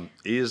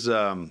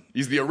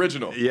the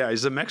original. Yeah,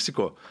 he's in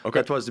Mexico.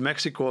 Okay. That was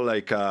Mexico.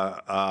 Like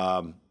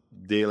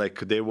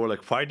they were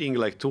like fighting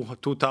like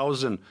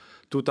 2,000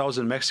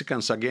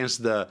 Mexicans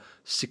against the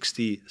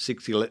 60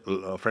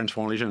 French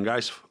Foreign Legion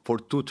guys for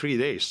 2-3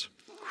 days,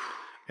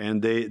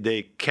 and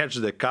they catch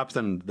the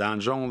Captain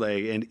Danjon,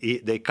 and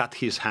they cut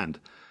his hand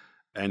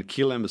and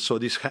kill him. So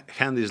this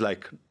hand is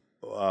like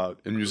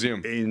in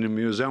museum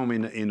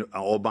in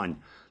Aubagne.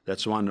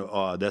 That's one.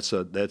 That's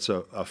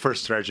a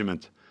first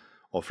regiment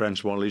of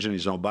French Foreign Legion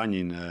is Aubagne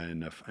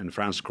in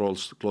France,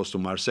 close to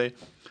Marseille,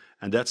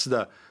 and that's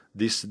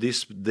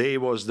this day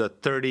was the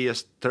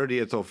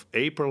 30th of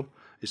April.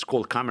 It's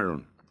called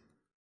Cameroon.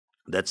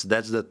 That's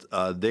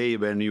the day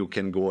when you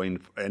can go in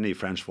any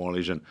French Foreign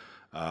Legion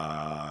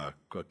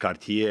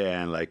quartier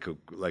and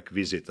like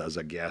visit as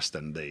a guest,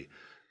 and they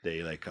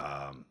like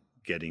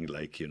getting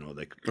like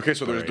like. Okay,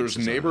 so there's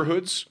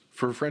neighborhoods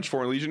for French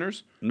Foreign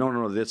Legionnaires?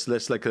 No,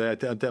 that's like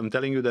I'm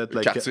telling you that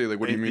like quartier, like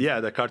what do you mean? Yeah,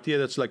 the quartier,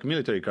 that's like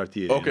military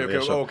quartier.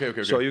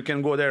 Okay. So you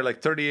can go there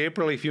like 30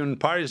 April. If you're in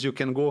Paris, you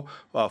can go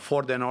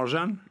Fort de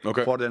Norgent.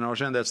 Okay. Fort de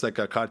Norgent, that's like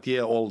a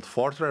quartier, old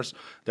fortress.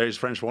 There is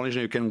French Foreign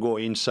Legion. You can go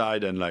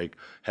inside and like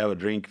have a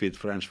drink with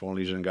French Foreign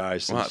Legion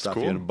guys and stuff.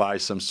 Cool. And buy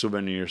some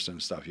souvenirs and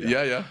stuff.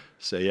 Yeah.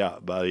 So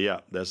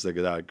that's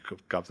the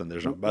Captain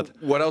Danjon. But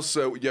what else?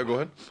 Go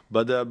ahead.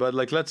 But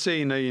like let's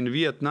say in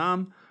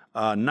Vietnam.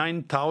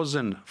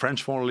 9,000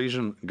 French Foreign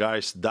Legion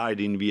guys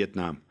died in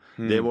Vietnam.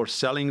 They were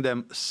sending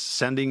them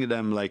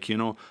like,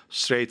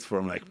 straight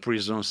from like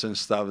prisons and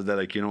stuff that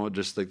like,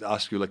 just like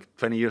ask you like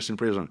 20 years in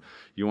prison.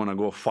 You want to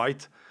go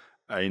fight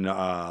in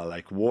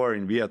like war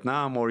in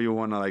Vietnam, or you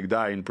want to like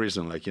die in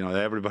prison? Like,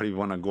 everybody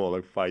want to go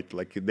like fight.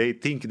 Like they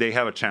think they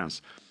have a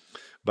chance.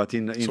 But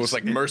in so it's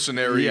like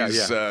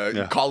mercenaries,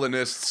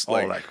 colonists.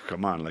 Like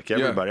come on, like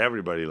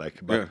everybody, like.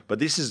 But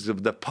this is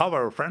the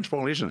power of French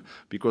Foreign Legion,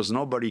 because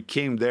nobody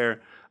came there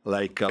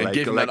like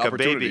gave him that a baby.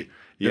 opportunity.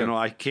 You know,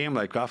 I came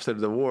like after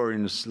the war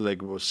in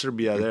like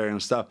Serbia there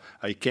and stuff.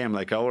 I came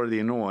like I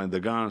already know, and the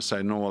guns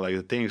I know like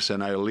the things,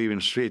 and I live in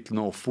street,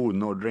 no food,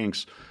 no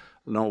drinks,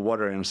 no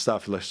water and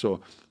stuff. Like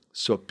so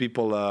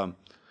people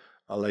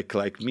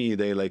like me,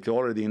 they like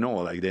already know,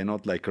 like they're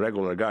not like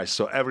regular guys.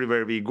 So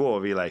everywhere we go,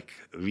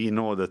 we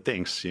know the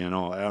things. You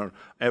know,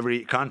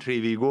 every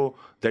country we go,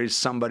 there is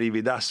somebody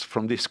with us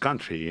from this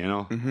country. You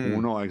know, who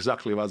know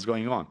exactly what's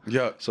going on.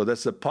 Yeah. So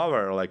that's the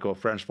power like of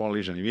French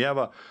Legion. We have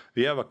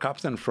a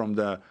captain from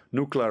the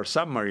nuclear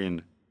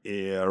submarine,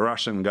 a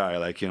Russian guy,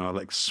 like, you know,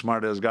 like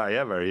smartest guy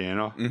ever, you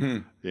know.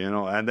 You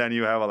know, and then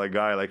you have a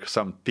guy like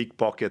some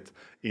pickpocket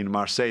in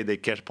Marseille.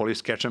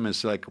 Police catch him.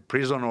 It's like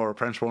prison or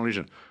French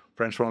Legion.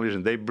 French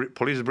Legion.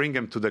 Police bring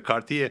him to the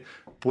quartier,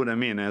 put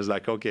him in, and it's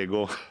like, okay,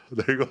 go.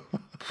 There you go.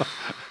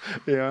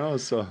 You know,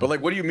 so. But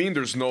like, what do you mean?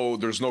 There's no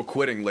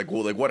quitting. Like,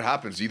 well, like what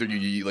happens? Either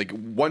you like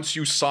once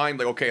you sign,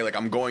 like, okay, like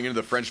I'm going into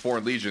the French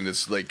Foreign Legion.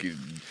 It's like,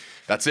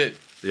 that's it.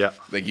 Yeah.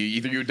 Like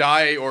either you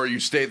die or you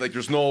stay. Like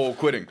there's no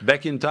quitting.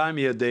 Back in time,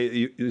 yeah,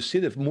 you see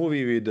the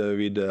movie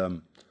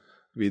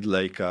with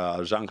like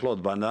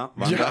Jean-Claude Van Damme.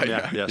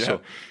 Yeah.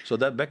 So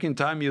that back in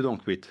time you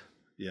don't quit.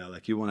 Yeah,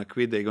 like you want to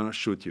quit, they're gonna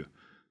shoot you.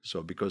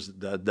 So because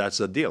that's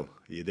the deal.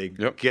 They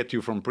get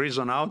you from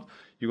prison out,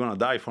 you're gonna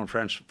die from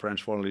French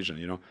Foreign Legion.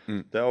 You know.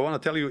 I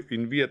want to tell you,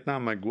 in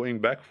Vietnam, I'm going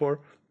back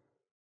for.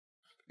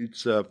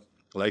 It's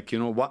like, you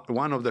know,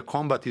 one of the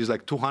combat is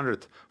like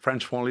 200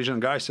 French Foreign Legion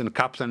guys and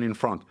captain in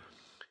front.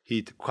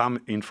 He'd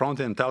come in front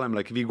and tell him,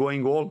 like, we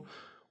going all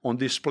on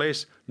this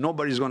place,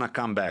 nobody's gonna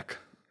come back.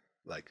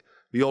 Like,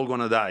 we all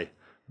gonna die,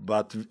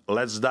 but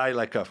let's die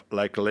like a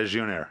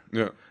legionnaire.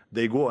 Yeah.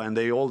 They go and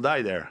they all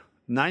die there.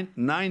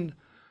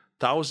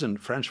 9,000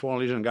 French Foreign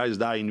Legion guys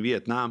die in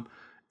Vietnam,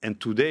 and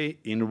today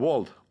in the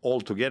world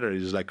altogether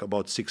is like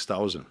about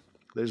 6,000.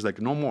 There's like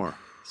no more.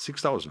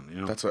 6,000,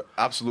 you know. That's an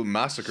absolute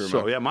massacre,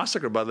 So man. yeah,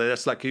 massacre, but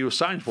that's like you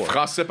signed for.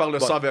 Français par le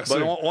sang versé.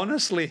 But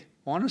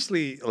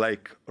honestly,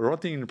 like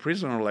rotting in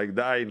prison or like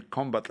die in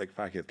combat, like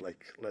fuck it,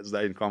 like let's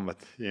die in combat,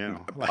 you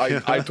know.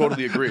 I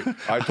totally agree.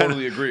 I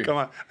totally agree. Come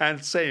on,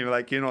 and same,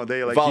 like, you know,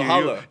 they like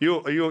Valhalla.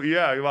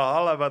 Yeah,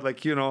 Valhalla, but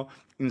like, you know,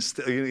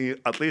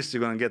 at least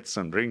you're gonna get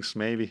some drinks,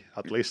 maybe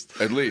at least.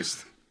 At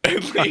least.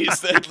 At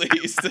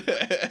least.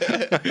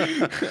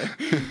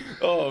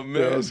 Oh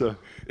man. Yeah, so.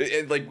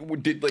 And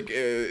like, did like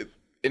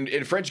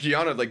in French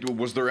Guiana, like,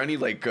 was there any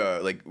like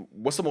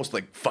what's the most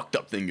like fucked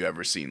up thing you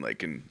ever seen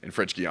like in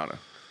French Guiana?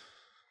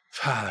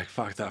 Like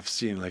fucked up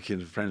scene like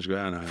in French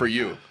Guiana. For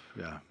you?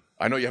 Yeah.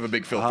 I know you have a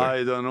big filter.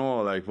 I don't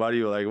know. Like, what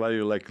are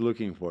you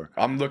looking for?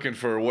 I'm looking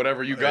for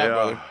whatever you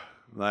got,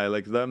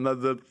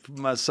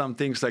 brother. Some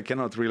things I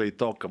cannot really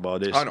talk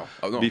about this. I know.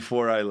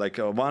 Before I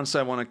once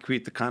I want to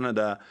quit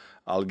Canada,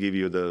 I'll give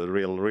you the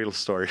real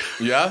story.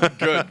 Yeah,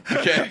 good.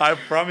 Okay, I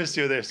promise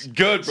you this.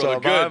 Good, brother. So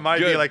good. It might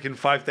be like in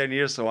 5-10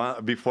 years.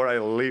 So before I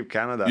leave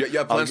Canada,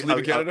 yeah, plans to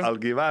leave Canada. I'll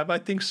give. I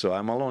think so.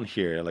 I'm alone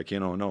here. Like, you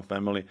know, no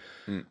family.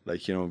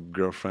 Like, you know,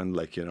 girlfriend.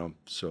 Like, you know,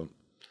 so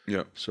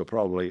yeah. So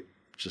probably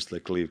just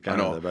like leave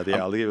Canada. But yeah,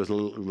 I'll leave it a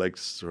little like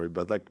story.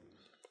 But like,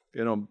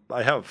 you know,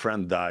 I have a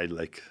friend died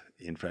like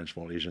in French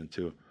Legion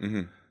too.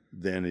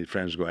 Then in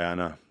French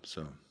Guiana.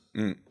 So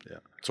yeah.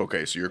 It's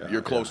okay. So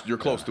you're close. You're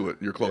close to it.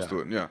 You're close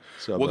to it. Yeah.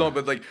 So, well, no,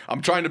 but like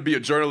I'm trying to be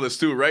a journalist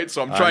too, right?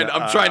 So I'm trying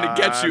to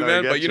get you,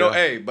 man. But you know,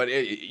 hey, but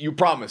you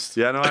promised.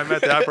 Yeah, no,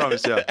 I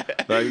promised. Yeah,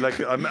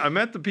 I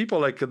met the people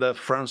like the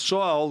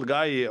Francois, old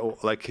guy.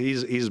 Like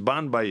he's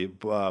banned by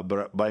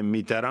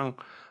Mitterrand.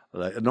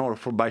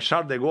 By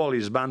Charles de Gaulle,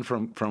 he's banned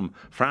from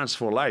France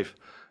for life.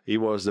 He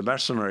was the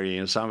mercenary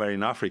in somewhere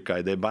in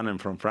Africa. They banned him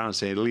from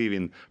France. He live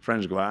in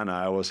French Guiana.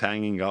 I was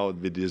hanging out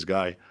with this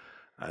guy.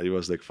 He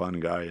was like fun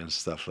guy and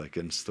stuff, like,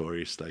 and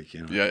stories, like,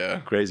 you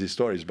know, crazy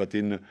stories. But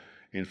in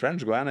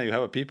French Guiana, you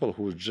have people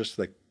who just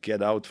like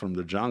get out from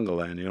the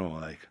jungle and, you know,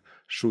 like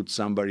shoot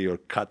somebody or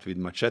cut with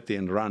machete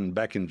and run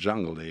back in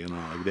jungle. You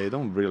know, like they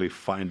don't really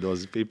find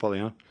those people,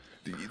 you know.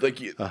 Like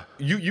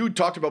you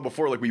talked about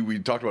before, like we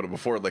talked about it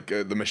before. Like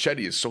the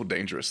machete is so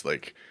dangerous.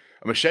 Like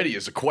a machete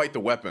is quite the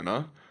weapon,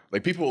 huh?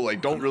 Like people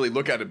like don't really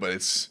look at it, but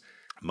it's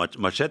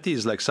machete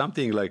is like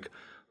something like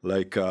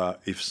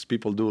if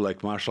people do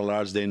like martial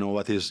arts, they know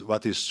what is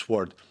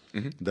sword,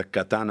 the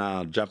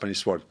katana, Japanese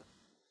sword.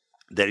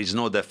 There is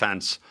no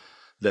defense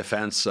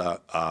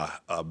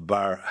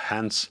bare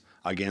hands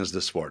against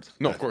the sword.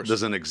 No, of course,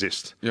 doesn't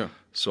exist. Yeah.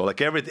 So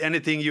like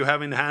anything you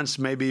have in hands,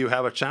 maybe you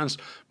have a chance.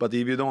 But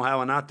if you don't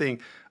have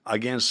nothing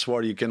against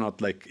sword, you cannot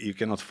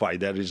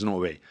fight. There is no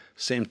way.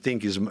 Same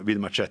thing is with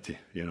machete.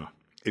 You know,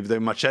 if the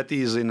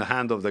machete is in the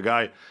hand of the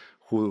guy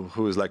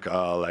who is like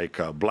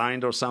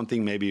blind or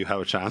something, maybe you have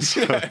a chance.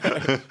 But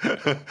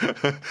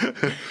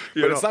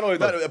it's not only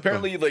that.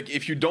 Apparently, like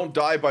if you don't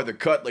die by the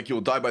cut, like you'll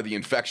die by the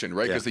infection,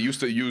 right? Because they used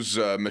to use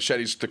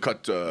machetes to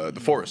cut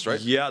the forest, right?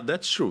 Yeah,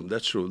 that's true.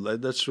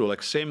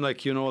 Like same,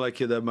 like, you know, like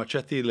the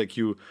machete, like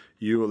you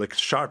like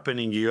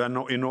sharpening. You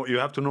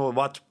have to know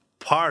what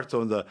part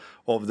of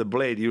the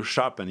blade you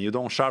sharpen. You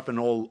don't sharpen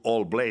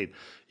all blade.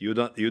 You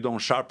don't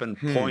sharpen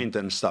point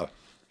and stuff.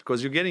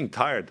 because you're getting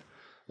tired.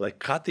 Like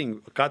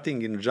cutting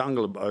in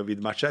jungle with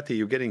machete,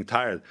 you're getting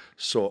tired.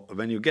 So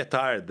when you get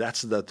tired,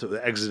 that's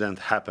the accident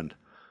happened.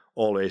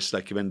 Always,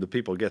 like when the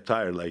people get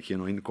tired, like, you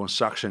know, in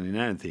construction, in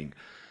anything.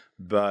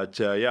 But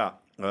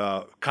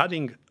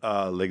cutting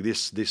like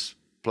this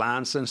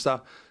plants and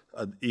stuff.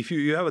 If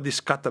you have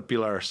these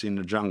caterpillars in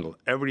the jungle,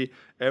 every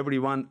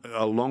one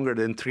longer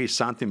than 3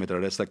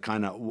 centimeters, that's like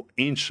kind of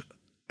inch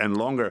and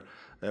longer,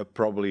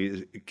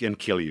 probably can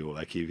kill you.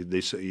 Like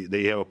if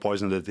they have a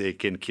poison that they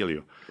can kill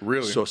you.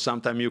 Really? So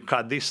sometimes you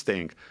cut this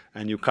thing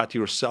and you cut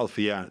yourself.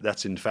 Yeah,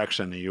 that's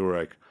infection. And you're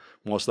like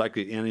most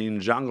likely. And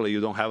in jungle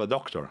you don't have a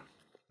doctor.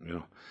 You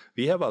know,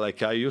 we have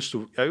like I used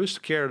to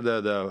carry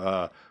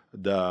the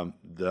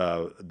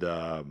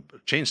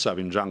chainsaw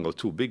in jungle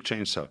too, big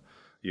chainsaw.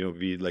 You know,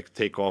 we like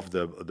take off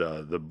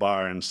the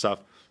bar and stuff.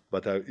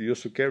 But I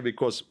used to care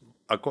because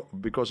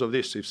of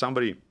this. If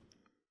somebody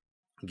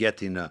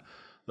get in a,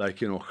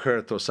 like, you know,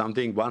 hurt or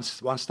something, one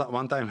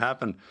time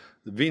happened,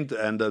 the wind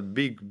and the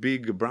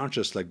big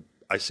branches, like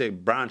I say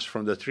branch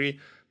from the tree,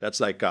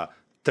 that's like a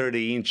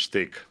 30-inch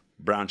thick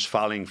branch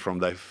falling from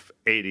the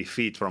 80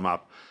 feet from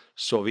up.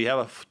 So we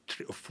have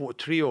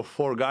 3 or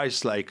 4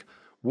 guys like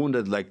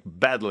wounded like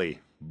badly.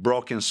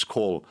 Broken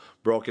skull,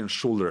 broken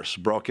shoulders,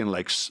 broken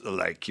like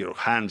your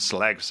hands,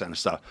 legs, and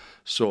stuff.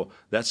 So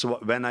that's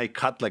what, when I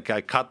cut,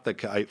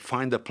 I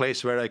find the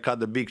place where I cut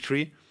the big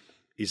tree.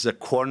 It's a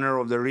corner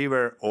of the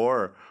river,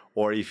 or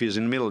if it's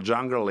in the middle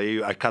jungle,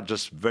 I cut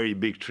just very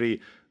big tree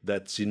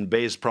that's in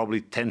base, probably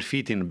 10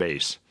 feet in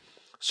base.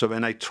 So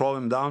when I throw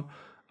him down,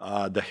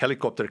 the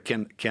helicopter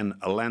can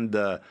land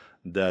the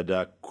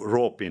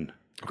rope in.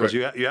 Because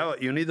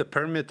you need a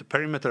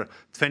perimeter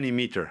 20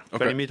 meter.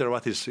 Okay. 20 meter,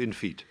 what is in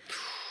feet?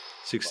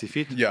 60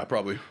 feet? Yeah,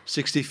 probably.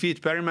 60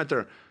 feet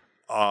perimeter,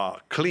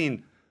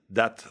 clean,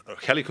 that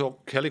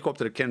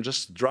helicopter can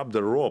just drop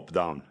the rope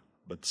down.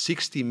 But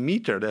 60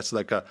 meter, that's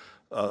like a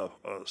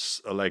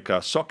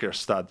soccer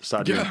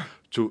stadium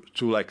to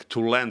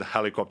land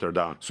helicopter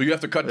down. So you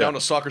have to cut down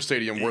a soccer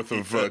stadium worth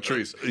of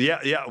trees.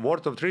 Yeah,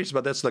 worth of trees,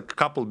 but that's like a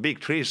couple big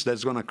trees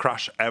that's gonna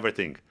crush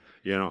everything,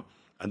 you know.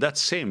 And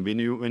that's same when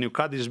you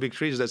cut these big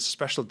trees. That's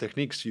special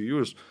techniques you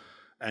use,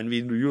 and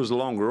we use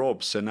long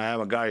ropes. And I have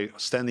a guy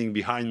standing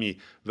behind me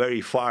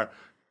very far,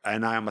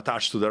 and I am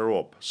attached to the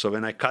rope. So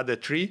when I cut the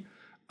tree,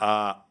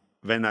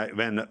 when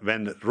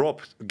the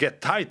rope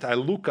get tight, I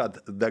look at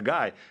the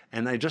guy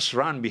and I just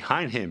run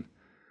behind him,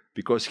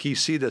 because he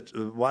see that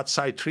what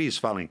side tree is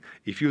falling.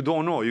 If you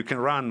don't know, you can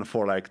run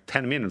for like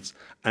 10 minutes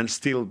and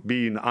still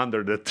be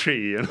under the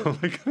tree, you know,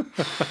 like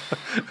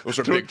those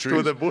are big trees.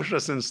 Through the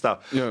bushes and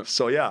stuff. Yeah.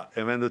 So yeah,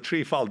 and when the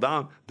tree fall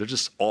down, they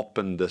just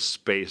open the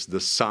space, the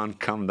sun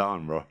come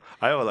down, bro.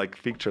 I have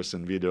like pictures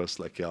and videos,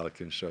 like I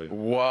can show you.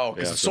 Wow,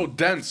 because it's so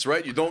dense,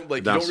 right? You don't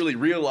really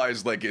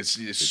realize like it's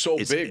so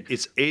big.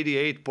 It's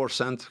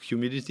 88%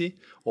 humidity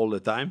all the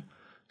time.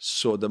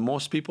 So the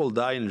most people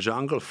die in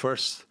jungle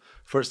first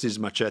is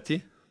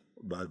machete,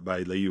 but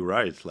you're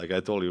right, like I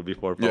told you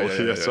before.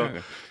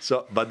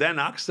 So, but then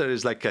Axter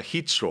is like a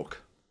heat stroke.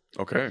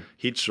 Okay.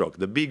 Heat stroke.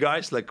 The big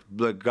guys, like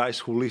the guys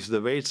who lift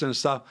the weights and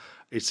stuff,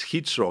 it's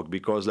heat stroke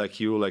because it's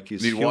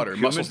need water.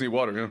 Humid. Muscles need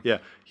water. Yeah.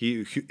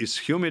 It's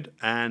humid,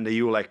 and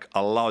you like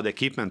allow the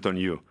equipment on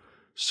you,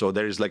 so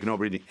there is like no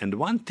breathing. And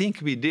one thing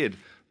we did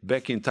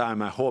back in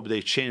time, I hope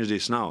they change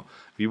this now.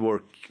 We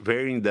were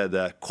wearing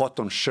the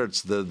cotton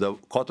shirts, the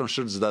cotton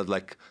shirts that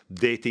like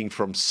dating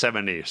from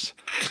 70s.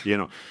 You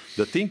know,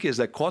 the thing is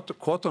that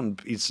cotton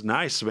is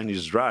nice when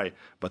it's dry,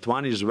 but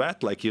when it's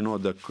wet, like, you know,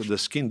 the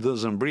skin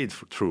doesn't breathe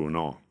through.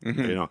 No,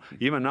 you know.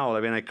 Even now,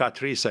 like when I cut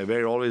trees, I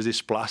wear always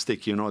this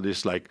plastic. You know,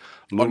 this like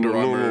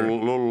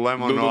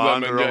Lululemon.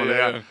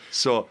 Yeah.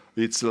 So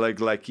it's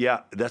like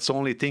yeah, that's the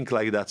only thing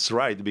like that's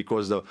right,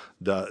 because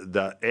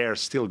the air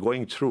is still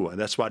going through, and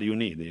that's what you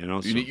need. You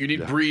know, you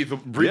need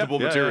breathable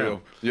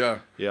material. Yeah,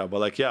 but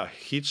like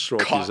heat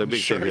stroke is a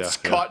big thing.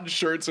 Cotton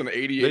shirts and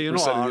 88%. Yeah, you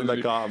know,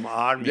 like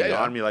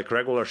army, like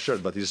regular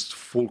shirt, but it's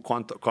full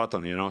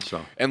cotton. You know,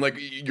 so. And like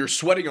you're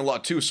sweating a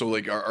lot too, so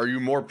like are you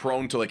more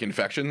prone to like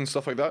infection and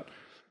stuff like that?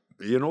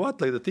 You know what?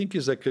 Like the thing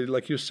is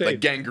like you say, like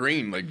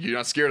gangrene. Like you're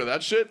not scared of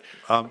that shit.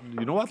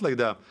 You know what? Like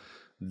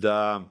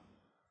the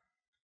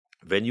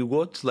when you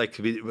go to, like,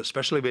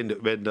 especially when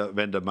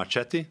the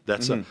machete,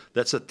 that's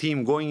a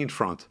team going in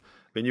front.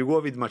 When you go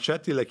with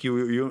machete, like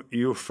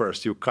you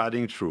first, you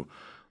cutting through.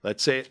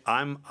 Let's say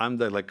I'm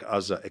the, like,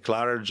 as a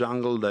Eclairer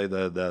jungle,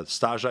 the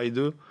stage I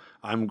do,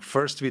 I'm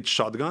first with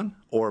shotgun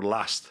or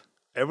last.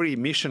 Every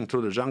mission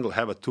through the jungle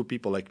have 2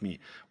 people like me.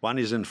 One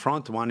is in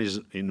front, one is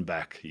in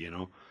back, you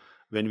know.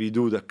 When we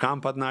do the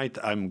camp at night,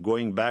 I'm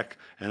going back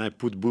and I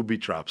put booby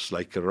traps,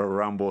 like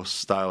Rambo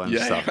style and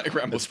stuff. Yeah, like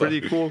Rambo style.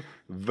 Pretty cool.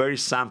 Very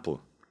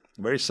simple.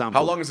 Very simple.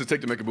 How long does it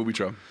take to make a booby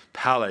trap?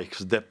 Like,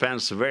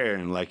 depends where,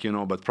 and like, you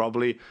know, but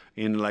probably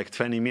in like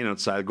 20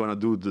 minutes, I'm gonna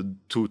do the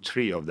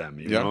 2-3 of them,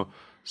 you know.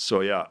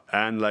 So yeah,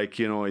 and like,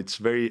 you know, it's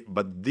very,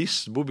 but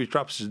this booby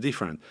traps is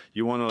different.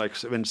 You wanna, like,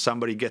 when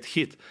somebody get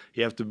hit,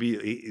 you have to be,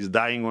 he's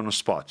dying on the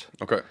spot.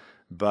 Okay.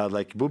 But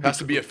like booby has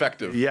to be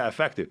effective. Yeah,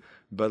 effective.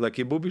 But like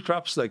booby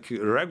traps, like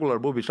regular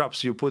booby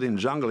traps you put in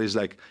jungle is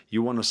like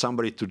you want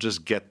somebody to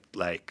just get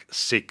like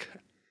sick,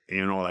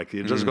 you know, like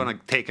you're just gonna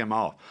take him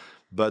out.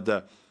 But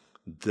the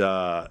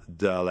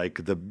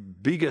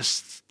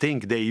biggest thing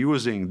they're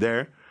using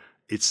there,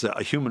 it's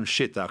a human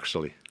shit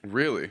actually.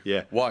 Really?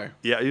 Yeah. Why?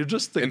 Yeah, you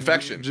just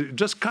Infection.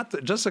 Just cut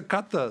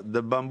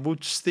the bamboo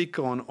stick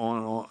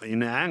on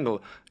in an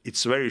angle.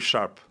 It's very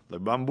sharp. The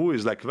bamboo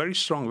is like very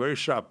strong, very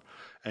sharp,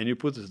 and you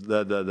put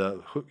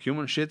the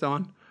human shit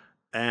on,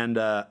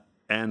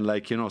 and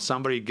like, you know,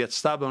 somebody gets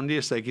stabbed on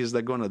this, like he's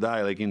like gonna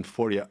die like in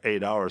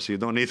 48 hours. You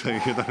don't need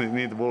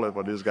a bullet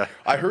for this guy.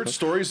 I heard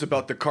stories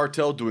about the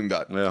cartel doing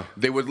that. Yeah.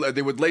 They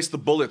would lace the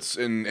bullets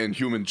in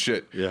human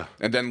shit. Yeah.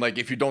 And then like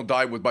if you don't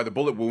die by the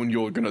bullet wound,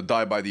 you're gonna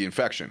die by the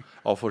infection.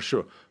 Oh, for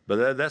sure.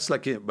 But that's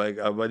like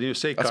when you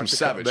say That's some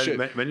savage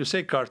shit. When you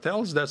say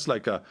cartels, that's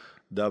like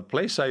the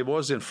place I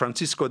was in,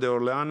 Francisco de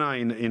Orellana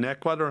in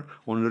Ecuador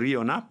on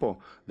Rio Napo.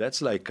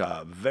 That's like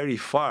very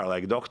far.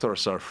 Like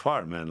doctors are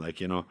far, man.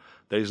 Like, you know,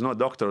 there is no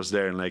doctors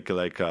there, and like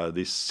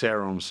these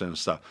serums and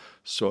stuff.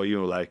 So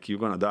you're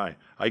gonna die.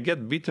 I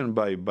get bitten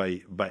by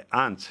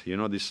ant. You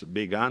know, these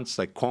big ants,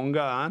 like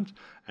conga ant,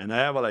 and I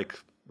have like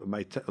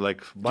my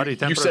body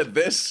temperature. You said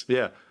this?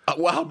 Yeah.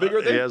 Wow, how big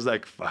are they? It has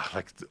like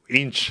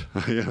inch.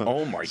 You know?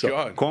 Oh my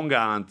God. Conga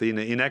ant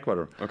in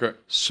Ecuador. Okay.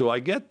 So I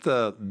get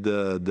the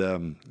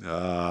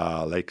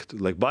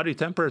like body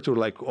temperature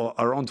like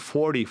around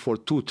 40 for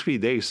 2-3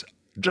 days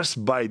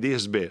just by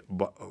this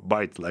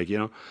bite, like, you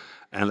know,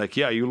 and like,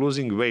 yeah, you're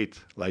losing weight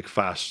like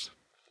fast.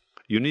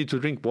 You need to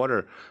drink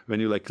water when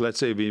you, like, let's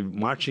say we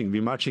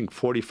marching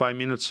 45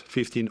 minutes,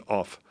 15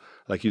 off,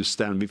 like you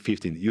stand with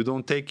 15. You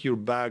don't take your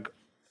bag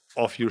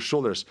off your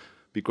shoulders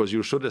because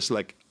your shoulders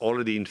like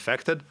already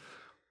infected,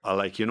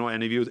 like, you know,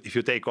 and if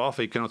you take off,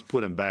 you cannot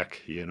put them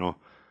back, you know.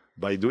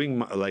 By doing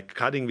like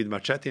cutting with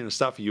machete and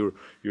stuff, your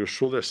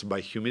shoulders,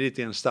 by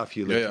humidity and stuff,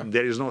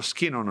 there is no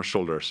skin on the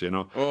shoulders, you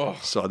know. Oh.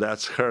 So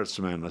that hurts,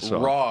 man. So,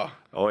 raw.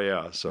 Oh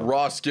yeah. So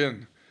raw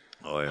skin.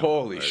 Oh yeah.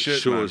 Holy shit,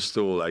 shoes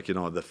too, like, you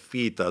know, the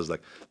feet as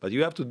like. But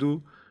you have to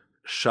do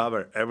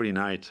shower every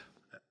night,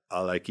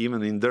 like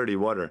even in dirty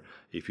water.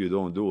 If you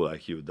don't do,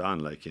 like, you're done.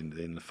 Like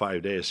in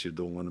 5 days, you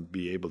don't want to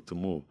be able to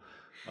move.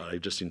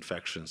 Like just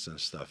infections and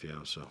stuff,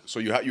 yeah. So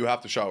you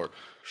have to shower.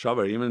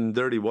 Shower, even in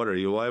dirty water.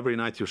 Every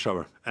night you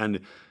shower,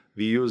 and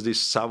we use this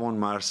savon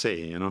Marseille.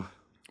 You know.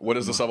 What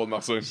is the savon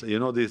Marseille? So, you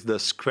know, the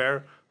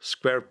square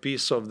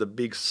piece of the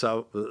big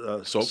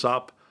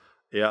soap.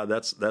 Yeah,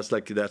 that's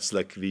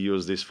like we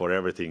use this for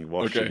everything,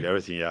 washing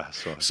everything. Yeah.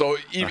 So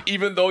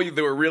even though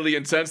they were really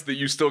intense, that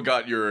you still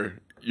got your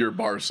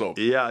bar soap.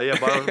 Yeah,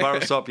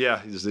 bar soap.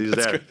 Yeah, he's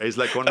there. Good. He's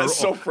like on the rope.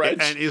 So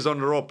French. And he's on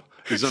the rope.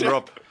 He's on the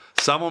rope.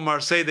 Some of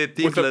Marseille, they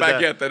think with a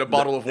baguette and a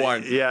bottle of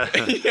wine. Yeah.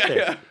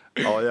 Yeah.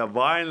 Oh yeah,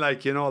 wine,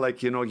 like, you know,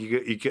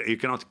 you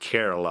cannot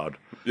care a lot.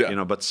 Yeah. You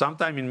know, but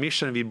sometime in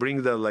mission we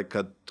bring a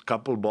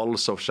couple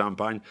bottles of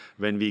champagne.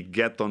 When we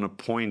get on a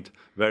point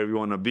where we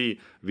want to be,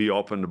 we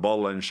open the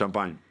bottle and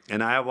champagne.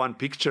 And I have one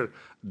picture,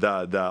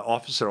 the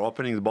officer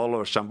opening the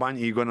bottle of champagne.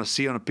 You're gonna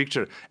see on a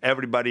picture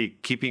everybody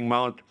keeping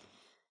mouth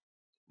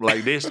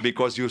like this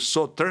because you're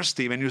so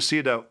thirsty. When you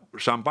see the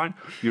champagne,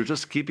 you're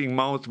just keeping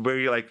mouth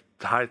very like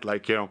tight,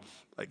 like, you know,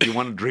 like you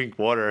want to drink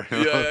water.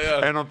 You know?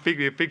 Yeah. And on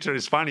picture,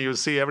 it's funny. You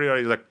see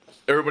everybody like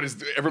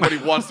everybody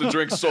wants to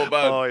drink so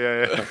bad. Oh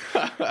yeah.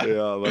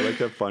 Yeah, but like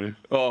that funny.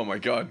 Oh my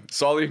God,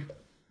 Solly,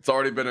 it's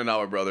already been an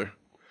hour, brother.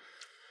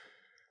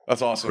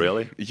 That's awesome.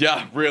 Really?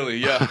 Yeah, really.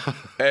 Yeah.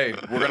 Hey,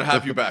 we're gonna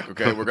have you back.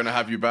 Okay, we're gonna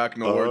have you back.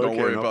 Don't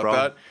worry about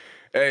that.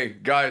 Hey,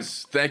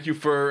 guys, thank you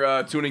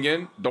for tuning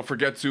in. Don't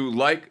forget to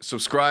like,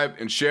 subscribe,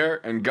 and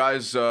share. And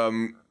guys,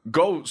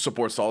 go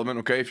support Solomon,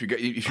 okay? If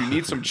you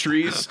need some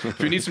trees,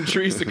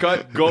 to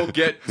cut, go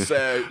get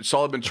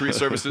Solomon Tree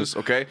Services,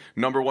 okay?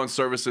 #1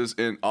 services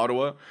in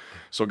Ottawa.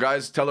 So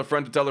guys, tell a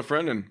friend to tell a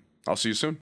friend, and I'll see you soon.